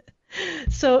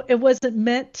 So it wasn't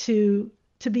meant to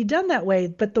be done that way,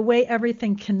 but the way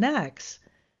everything connects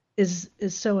is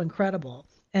so incredible.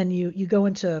 And you go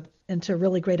into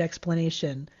really great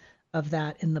explanation of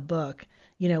that in the book,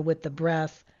 with the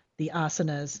breath, the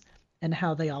asanas, and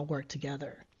how they all work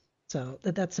together. So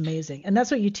that's amazing. And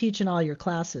that's what you teach in all your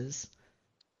classes.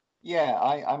 Yeah,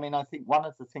 I mean, I think one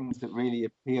of the things that really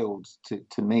appealed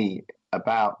to me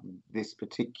about this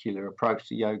particular approach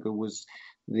to yoga was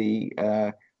the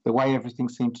way everything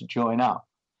seemed to join up,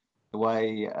 the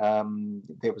way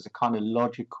there was a kind of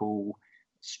logical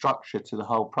structure to the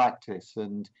whole practice,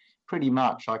 and pretty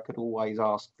much I could always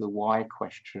ask the why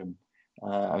question.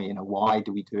 Why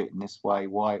do we do it in this way?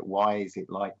 Why is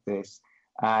it like this?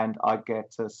 And I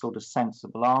get a sort of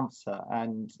sensible answer.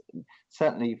 And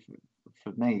certainly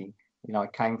for me, I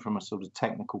came from a sort of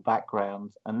technical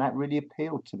background, and that really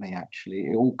appealed to me, actually.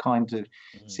 It all kind of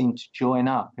seemed to join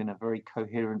up in a very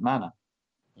coherent manner.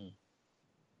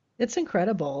 It's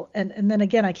incredible. And then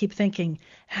again, I keep thinking,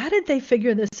 how did they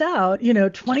figure this out?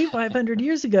 2,500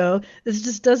 years ago, this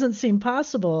just doesn't seem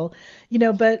possible,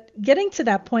 but getting to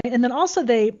that point. And then also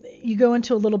you go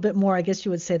into a little bit more, I guess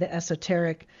you would say, the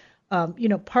esoteric,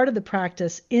 part of the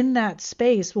practice in that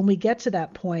space. When we get to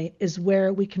that point is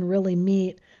where we can really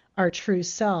meet our true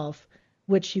self,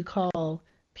 which you call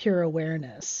pure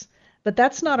awareness. But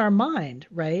that's not our mind,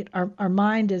 right? Our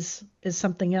mind is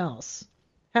something else.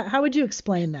 How would you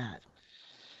explain that?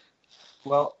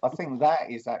 Well, I think that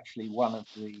is actually one of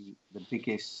the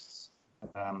biggest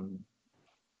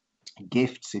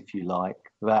gifts, if you like,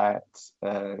 that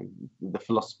the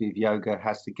philosophy of yoga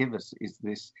has to give us, is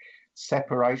this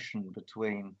separation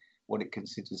between what it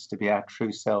considers to be our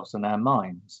true selves and our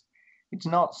minds. It's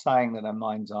not saying that our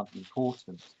minds aren't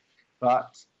important,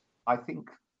 but I think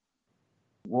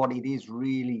what it is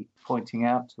really pointing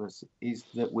out to us is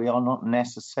that we are not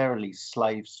necessarily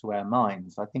slaves to our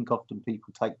minds. I think often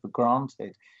people take for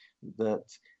granted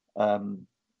that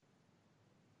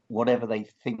whatever they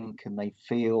think and they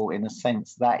feel, in a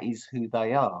sense, that is who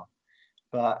they are.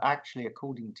 But actually,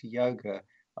 according to yoga,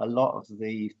 a lot of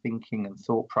the thinking and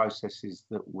thought processes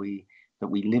that we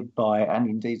live by and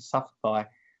indeed suffer by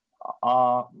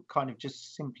are kind of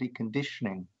just simply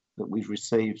conditioning that we've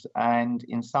received, and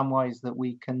in some ways that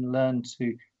we can learn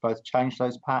to both change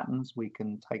those patterns, we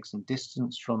can take some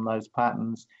distance from those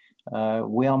patterns.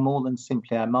 We are more than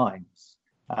simply our minds,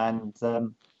 and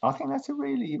I think that's a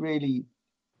really, really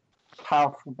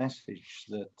powerful message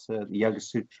that the Yoga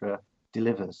Sutra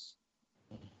delivers.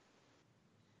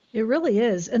 It really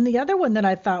is. And the other one that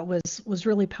I thought was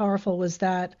really powerful was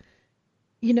that,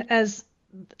 as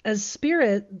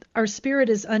spirit, our spirit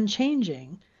is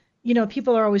unchanging.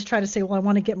 People are always trying to say, well, I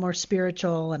want to get more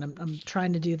spiritual, and I'm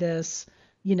trying to do this,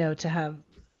 to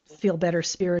feel better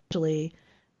spiritually.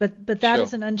 But that Sure.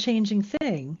 is an unchanging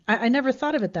thing. I never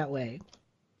thought of it that way.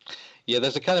 Yeah,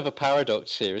 there's a kind of a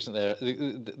paradox here, isn't there?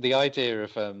 The idea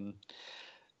of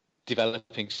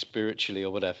developing spiritually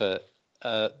or whatever,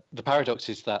 the paradox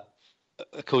is that,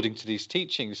 according to these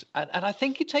teachings, and I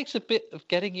think it takes a bit of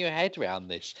getting your head around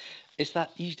this, is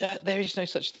that there is no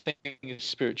such thing as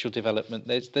spiritual development.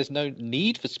 There's no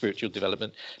need for spiritual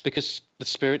development, because the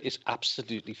spirit is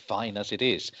absolutely fine as it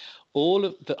is. All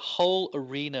of the whole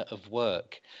arena of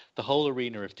work, the whole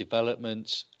arena of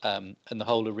development, and the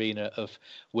whole arena of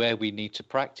where we need to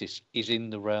practice is in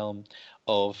the realm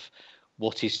of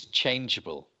what is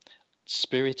changeable.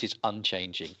 Spirit is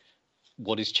unchanging.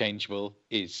 What is changeable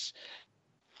is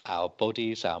our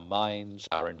bodies, our minds,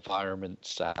 our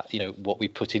environments, what we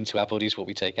put into our bodies, what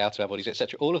we take out of our bodies,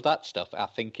 etc. All of that stuff, our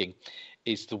thinking,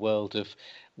 is the world of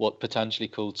what Patanjali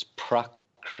calls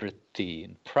prakriti.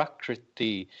 And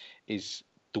prakriti is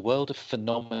the world of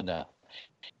phenomena.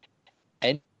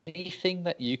 Anything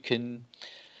that you can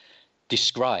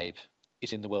describe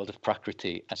is in the world of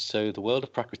Prakriti. And so the world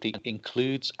of Prakriti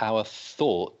includes our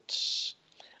thoughts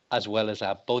as well as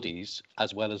our bodies,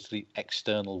 as well as the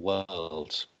external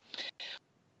world.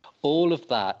 All of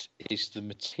that is the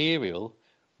material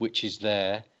which is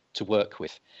there to work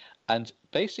with. And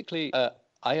basically,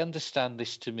 I understand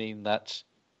this to mean that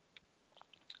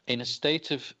in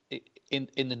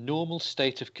the normal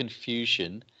state of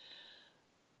confusion,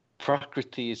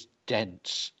 Prakriti is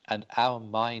dense and our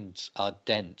minds are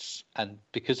dense. And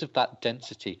because of that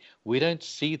density, we don't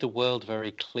see the world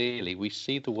very clearly. We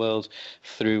see the world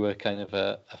through a kind of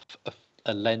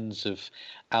a lens of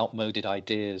outmoded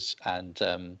ideas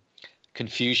and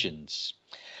confusions.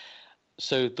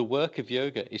 So the work of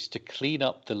yoga is to clean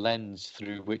up the lens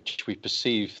through which we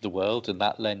perceive the world, and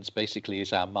that lens basically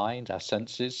is our mind, our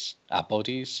senses, our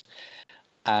bodies,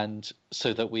 and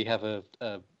so that we have a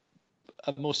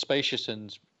more spacious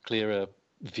and clearer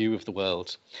view of the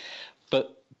world.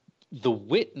 But the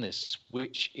witness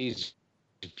which is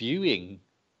viewing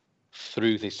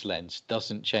through this lens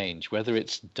doesn't change. Whether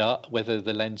it's dark, whether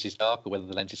the lens is dark or whether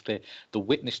the lens is clear, the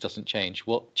witness doesn't change.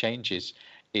 What changes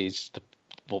is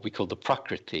what we call the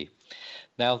Prakriti.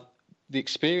 Now, the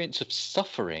experience of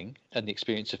suffering and the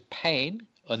experience of pain,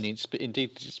 and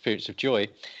indeed the experience of joy,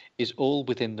 is all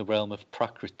within the realm of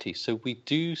Prakriti. So we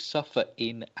do suffer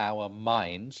in our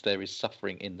minds. There is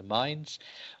suffering in the minds,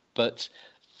 but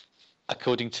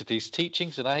according to these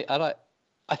teachings, and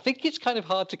I think it's kind of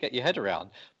hard to get your head around,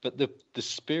 but the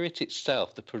spirit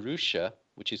itself, the Purusha,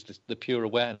 which is the pure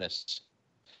awareness,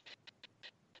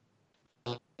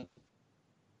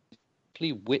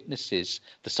 witnesses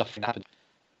the suffering happen.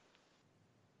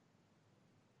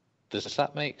 Does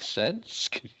that make sense?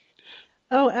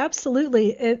 Oh,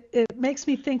 absolutely. It makes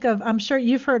me think of, I'm sure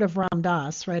you've heard of Ram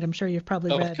Dass, right? I'm sure you've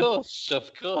probably read Of course.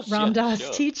 Ram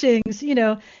Dass teachings,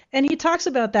 and he talks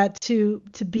about that to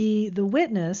be the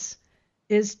witness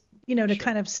is, to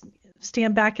kind of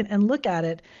stand back and look at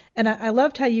it. And I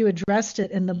loved how you addressed it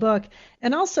in the book.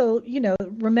 And also,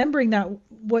 remembering that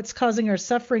what's causing our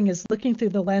suffering is looking through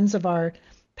the lens of our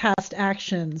past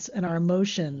actions and our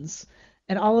emotions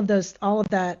and all of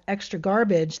that extra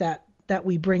garbage that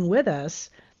we bring with us,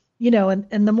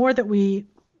 and the more that we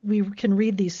can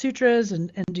read these sutras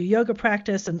and do yoga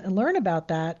practice and learn about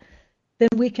that, then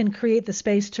we can create the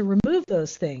space to remove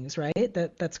those things, right?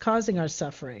 That's causing our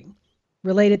suffering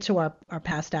related to our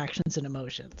past actions and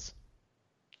emotions.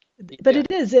 But yeah.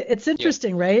 It's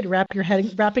interesting, yeah. Right?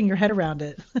 Wrapping your head around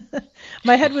it.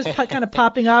 My head was kind of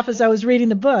popping off as I was reading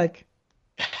the book.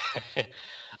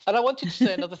 And I wanted to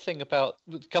say another thing about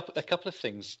a couple of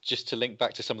things, just to link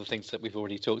back to some of the things that we've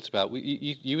already talked about.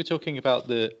 You were talking about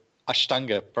the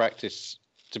Ashtanga practice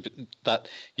that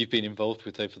you've been involved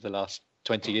with over the last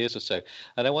 20 years or so.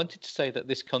 And I wanted to say that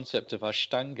this concept of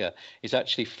Ashtanga is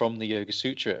actually from the Yoga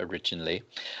Sutra originally.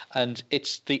 And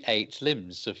it's the 8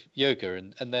 limbs of yoga,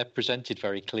 and they're presented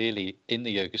very clearly in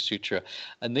the Yoga Sutra.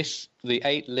 And the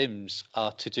 8 limbs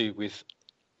are to do with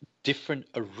different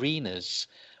arenas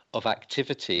of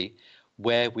activity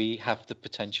where we have the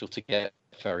potential to get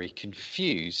very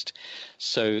confused.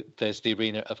 So there's the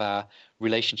arena of our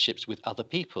relationships with other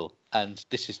people, and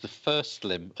this is the first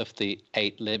limb of the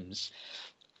 8 limbs.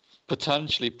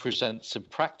 Patanjali presents some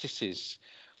practices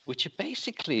which are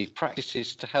basically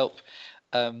practices to help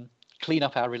clean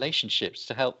up our relationships,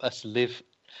 to help us live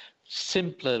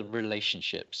simpler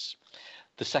relationships.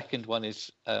 The second one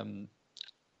is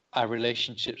our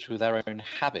relationships with our own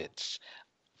habits.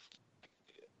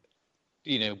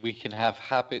 We can have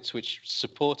habits which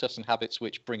support us and habits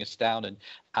which bring us down and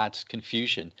add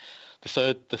confusion.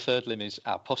 The third limb is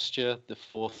our posture. The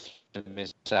fourth limb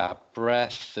is our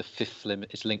breath. The fifth limb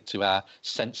is linked to our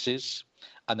senses.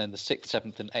 And then the 6th,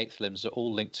 7th, and 8th limbs are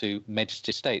all linked to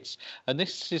meditative states. And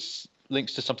this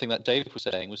links to something that Dave was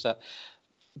saying, was that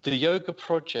the yoga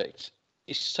project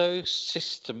is so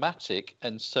systematic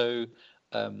and so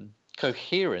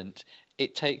coherent.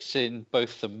 It takes in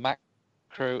both the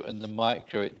macro and the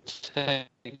micro. It takes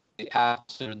the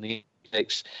outer and the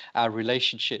index, our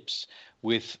relationships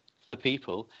with the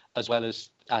people, as well as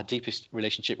our deepest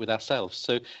relationship with ourselves.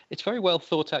 So it's very well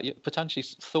thought out.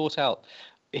 Patanjali's thought out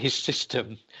his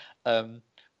system in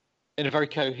a very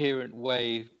coherent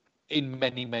way in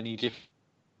many, many different.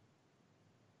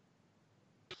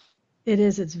 It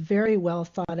is. It's very well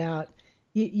thought out.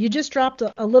 You just dropped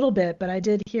a little bit, but I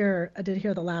did hear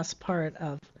the last part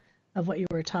of what you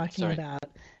were talking about.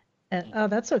 And, oh,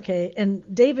 that's okay.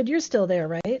 And David, you're still there,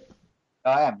 right?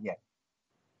 I am, yeah.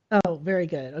 Oh, very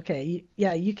good. Okay.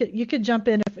 You could jump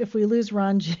in if we lose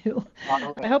Ranju.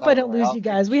 I hope I don't lose you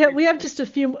guys. We have just a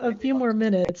few more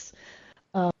minutes.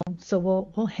 So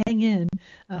we'll hang in.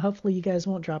 Hopefully you guys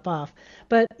won't drop off.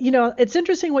 But it's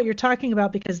interesting what you're talking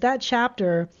about, because that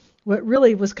chapter, what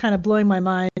really was kind of blowing my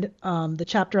mind, the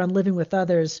chapter on living with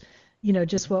others,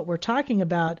 just what we're talking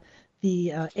about,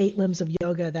 the 8 limbs of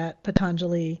yoga that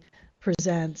Patanjali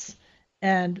presents,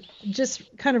 and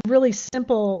just kind of really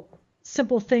simple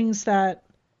things that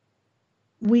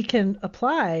we can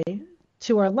apply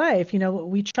to our life.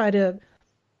 We try to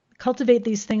cultivate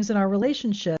these things in our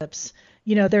relationships.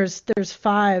 There's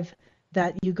 5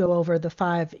 that you go over, the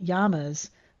 5 yamas,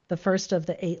 the first of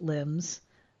the 8 limbs.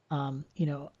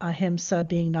 Ahimsa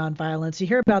being nonviolence. You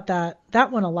hear about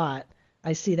that one a lot.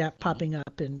 I see that popping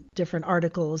up in different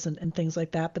articles and things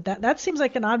like that. But that seems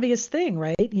like an obvious thing,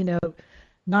 right?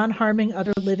 Non-harming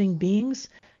other living beings,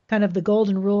 kind of the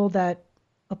golden rule that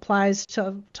applies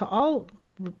to all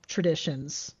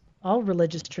traditions, all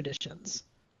religious traditions.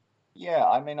 Yeah,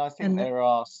 I mean, I think there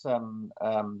are some,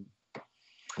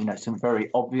 some very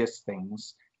obvious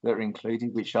things that are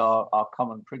included, which are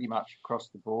common pretty much across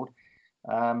the board.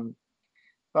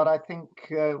 But I think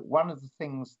one of the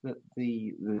things that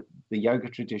the yoga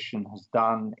tradition has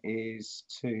done is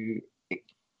to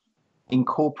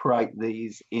incorporate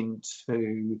these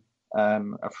into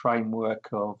a framework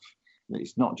of,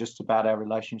 it's not just about our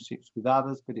relationships with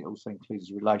others, but it also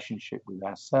includes a relationship with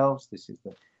ourselves. This is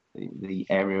the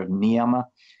area of niyama,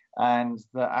 and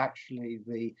that actually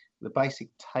the basic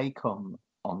take on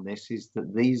this is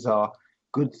that these are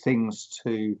good things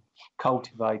to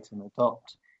cultivate and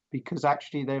adopt, because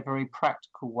actually they're very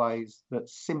practical ways that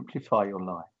simplify your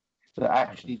life, that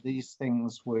actually these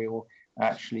things will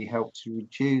actually help to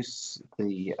reduce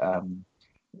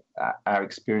our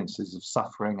experiences of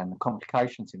suffering and the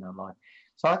complications in our life.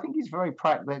 So I think it's very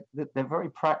they're very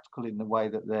practical in the way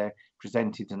that they're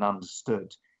presented and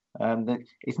understood. That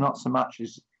it's not so much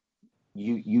as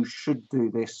you should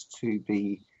do this to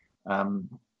be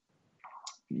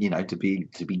to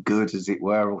be good, as it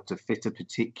were, or to fit a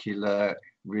particular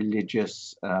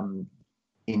religious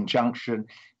injunction.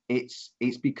 It's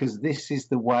because this is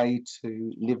the way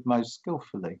to live most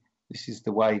skillfully. This is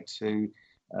the way to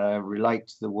relate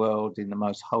to the world in the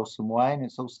most wholesome way, and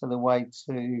it's also the way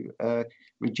to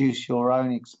reduce your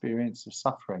own experience of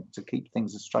suffering, to keep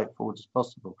things as straightforward as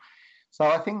possible. So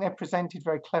I think they're presented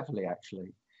very cleverly,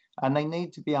 actually, and they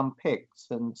need to be unpicked.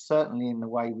 And certainly in the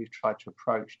way we've tried to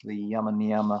approach the Yama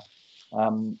Niyama,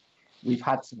 we've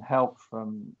had some help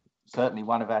from certainly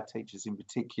one of our teachers in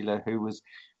particular, who was,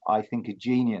 I think, a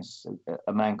genius,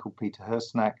 a man called Peter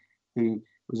Hersnack, who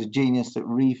was a genius at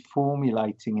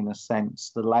reformulating, in a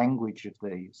sense, the language of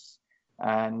these.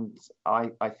 And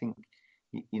I think,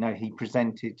 he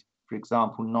presented, for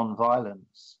example,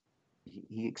 non-violence.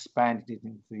 He expanded it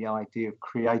into the idea of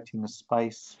creating a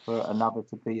space for another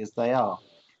to be as they are.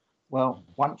 Well,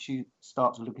 once you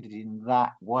start to look at it in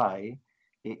that way,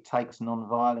 it takes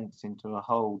non-violence into a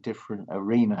whole different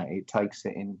arena. It takes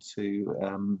it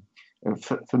into,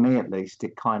 for me at least,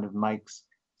 it kind of makes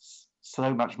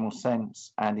so much more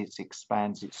sense, and it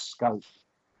expands its scope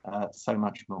so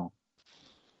much more.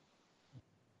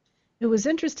 It was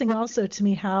interesting also to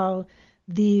me how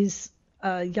these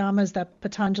yamas that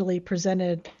Patanjali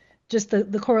presented, just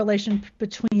the correlation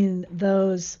between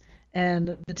those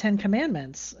and the 10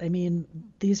 Commandments. I mean,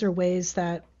 these are ways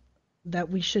that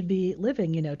we should be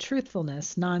living,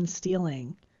 truthfulness,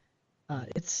 non-stealing.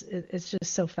 It's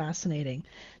just so fascinating.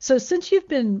 So since you've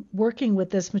been working with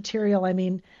this material, I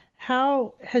mean,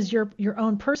 how has your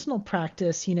own personal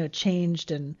practice,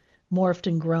 changed and morphed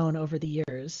and grown over the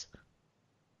years?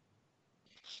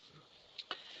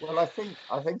 Well, I think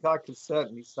I could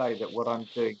certainly say that what I'm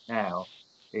doing now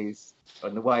is,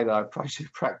 and the way that I approach the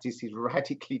practice is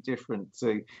radically different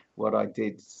to what I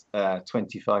did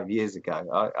 25 years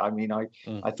ago.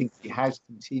 I think it has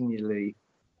continually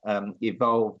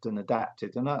evolved and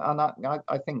adapted, and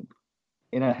I think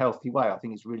in a healthy way. I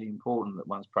think it's really important that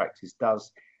one's practice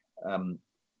does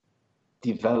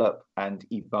develop and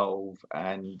evolve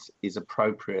and is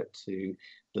appropriate to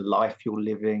the life you're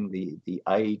living, the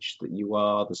age that you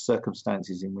are, the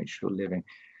circumstances in which you're living.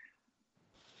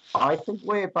 I think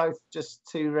we're both just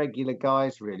two regular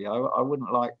guys, really. I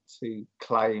wouldn't like to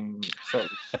claim,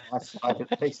 certainly from my side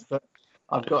at least, that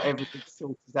I've got everything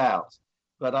sorted out.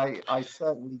 But I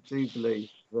certainly do believe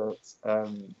that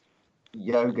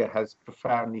yoga has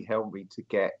profoundly helped me to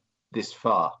get this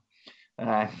far.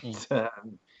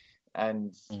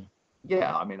 And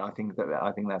yeah, I mean, I think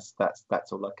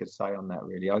that's all I could say on that,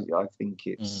 really. I think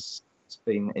it's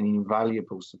been an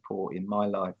invaluable support in my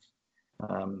life.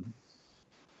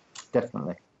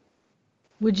 Definitely.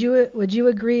 Would you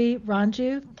agree,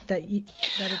 Ranju, that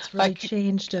it's really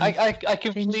changed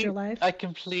changed your life? I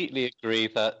completely agree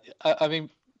that. I mean,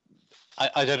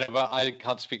 I don't know about, I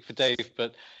can't speak for Dave,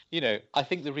 but I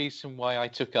think the reason why I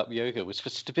took up yoga was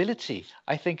for stability.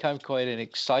 I think I'm quite an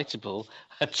excitable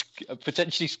and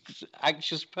potentially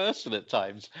anxious person at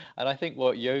times, and I think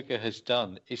what yoga has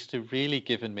done is to really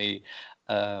given me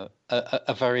a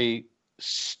very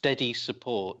steady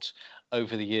support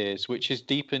over the years, which has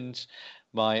deepened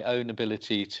my own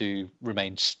ability to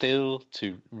remain still,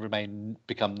 to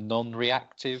become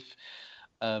non-reactive,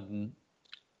 to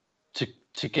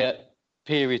get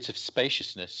periods of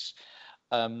spaciousness.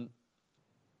 And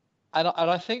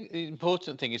I think the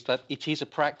important thing is that it is a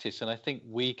practice, and I think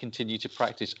we continue to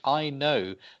practice. I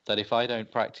know that if I don't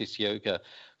practice yoga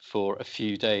for a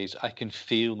few days, I can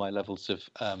feel my levels of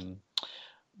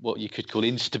what you could call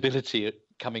instability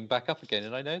coming back up again.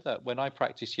 And I know that when I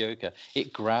practice yoga,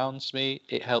 it grounds me,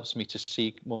 it helps me to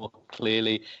see more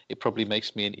clearly, it probably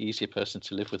makes me an easier person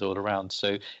to live with all around.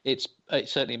 So it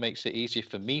certainly makes it easier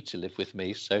for me to live with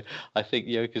me. So I think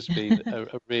yoga's been a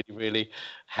really, really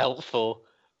helpful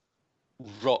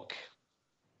rock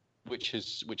which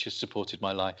has supported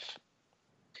my life.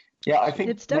 Yeah, I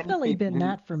think it's definitely been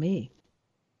that for me.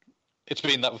 It's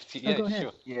been that with you. Yeah, go ahead.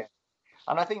 Sure. Yeah.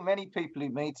 And I think many people who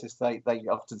meet us, they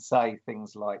often say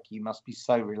things like, you must be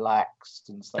so relaxed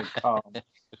and so calm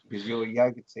because you're a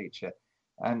yoga teacher.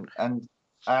 And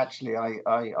actually, I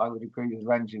would agree with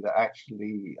Ranju that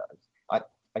actually, I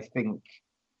think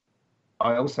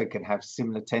I also can have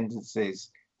similar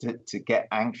tendencies to get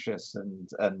anxious and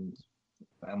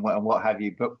what have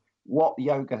you. But what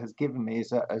yoga has given me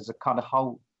is a kind of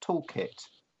whole toolkit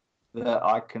that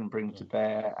I can bring to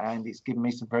bear, and it's given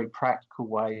me some very practical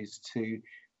ways to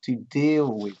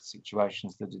deal with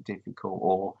situations that are difficult,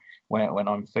 or when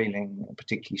I'm feeling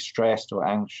particularly stressed or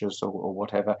anxious or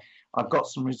whatever. I've got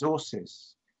some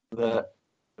resources that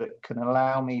can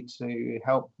allow me to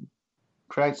help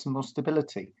create some more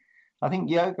stability. I think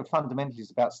yoga fundamentally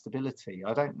is about stability.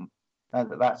 I don't know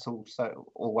that that's also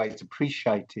always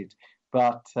appreciated,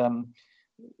 but the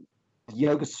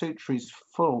Yoga Sutra is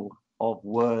full of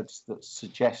words that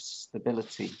suggest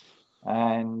stability,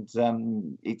 and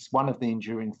it's one of the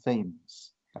enduring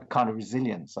themes, a kind of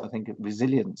resilience. I think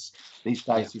resilience these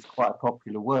days is quite a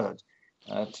popular word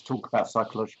to talk about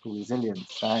psychological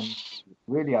resilience, and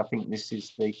really I think this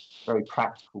is the very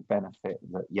practical benefit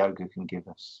that yoga can give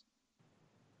us.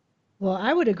 Well,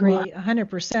 I would agree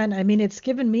 100%. I mean, it's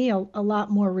given me a lot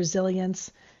more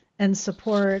resilience and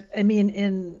support. I mean,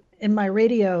 in my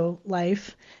radio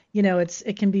life,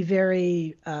 it can be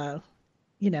very,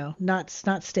 not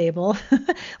stable.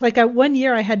 Like 1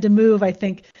 year I had to move, I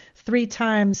think 3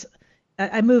 times.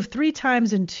 I moved 3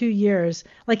 times in 2 years.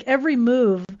 Like every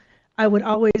move, I would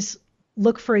always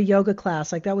look for a yoga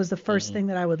class. Like that was the first thing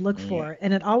that I would look for.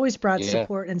 And it always brought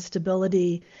support and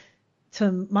stability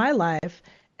to my life.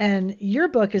 And your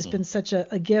book has been such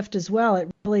a gift as well.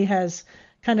 It really has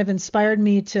kind of inspired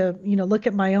me to, look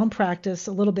at my own practice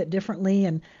a little bit differently.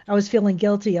 And I was feeling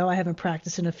guilty. I haven't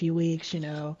practiced in a few weeks,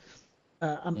 I'm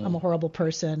a horrible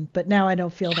person, but now I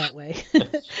don't feel that way.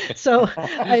 So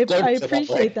I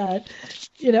appreciate that.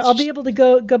 I'll be able to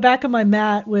go back on my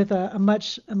mat with a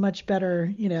much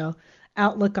better,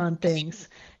 outlook on things.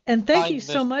 And thank you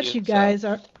so much, you guys.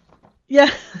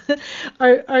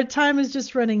 Our time is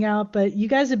just running out, but you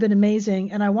guys have been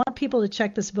amazing, and I want people to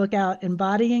check this book out,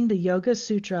 Embodying the Yoga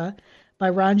Sutra by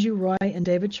Ranju Roy and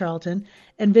David Charlton,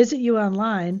 and visit you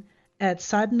online at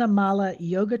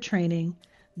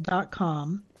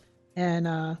sadhanamalayogatraining.com,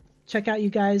 and check out you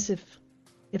guys if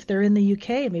they're in the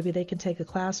UK, maybe they can take a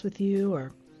class with you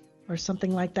or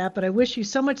something like that. But I wish you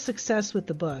so much success with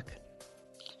the book.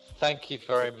 Thank you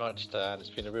very much, Dan. It's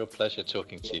been a real pleasure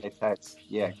talking to you.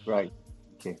 Yeah, great.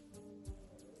 Thank you.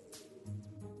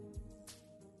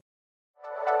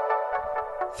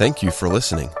 Thank you for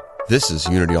listening. This is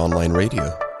Unity Online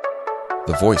Radio,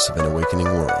 the voice of an awakening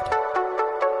world.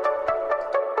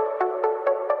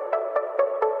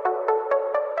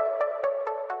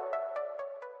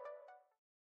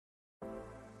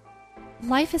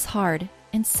 Life is hard,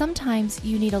 and sometimes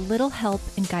you need a little help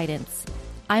and guidance.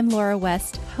 I'm Laura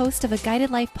West, host of a Guided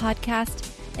Life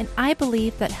podcast, and I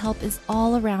believe that help is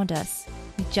all around us.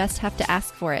 We just have to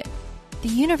ask for it. The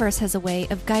universe has a way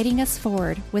of guiding us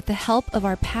forward with the help of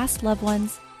our past loved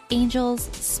ones, angels,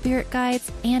 spirit guides,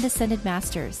 and ascended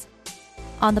masters.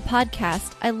 On the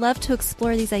podcast, I love to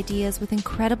explore these ideas with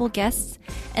incredible guests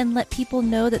and let people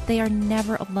know that they are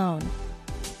never alone.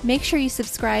 Make sure you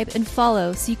subscribe and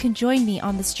follow so you can join me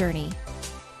on this journey.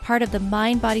 Part of the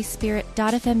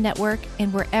MindBodySpirit.fm network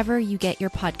and wherever you get your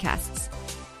podcasts.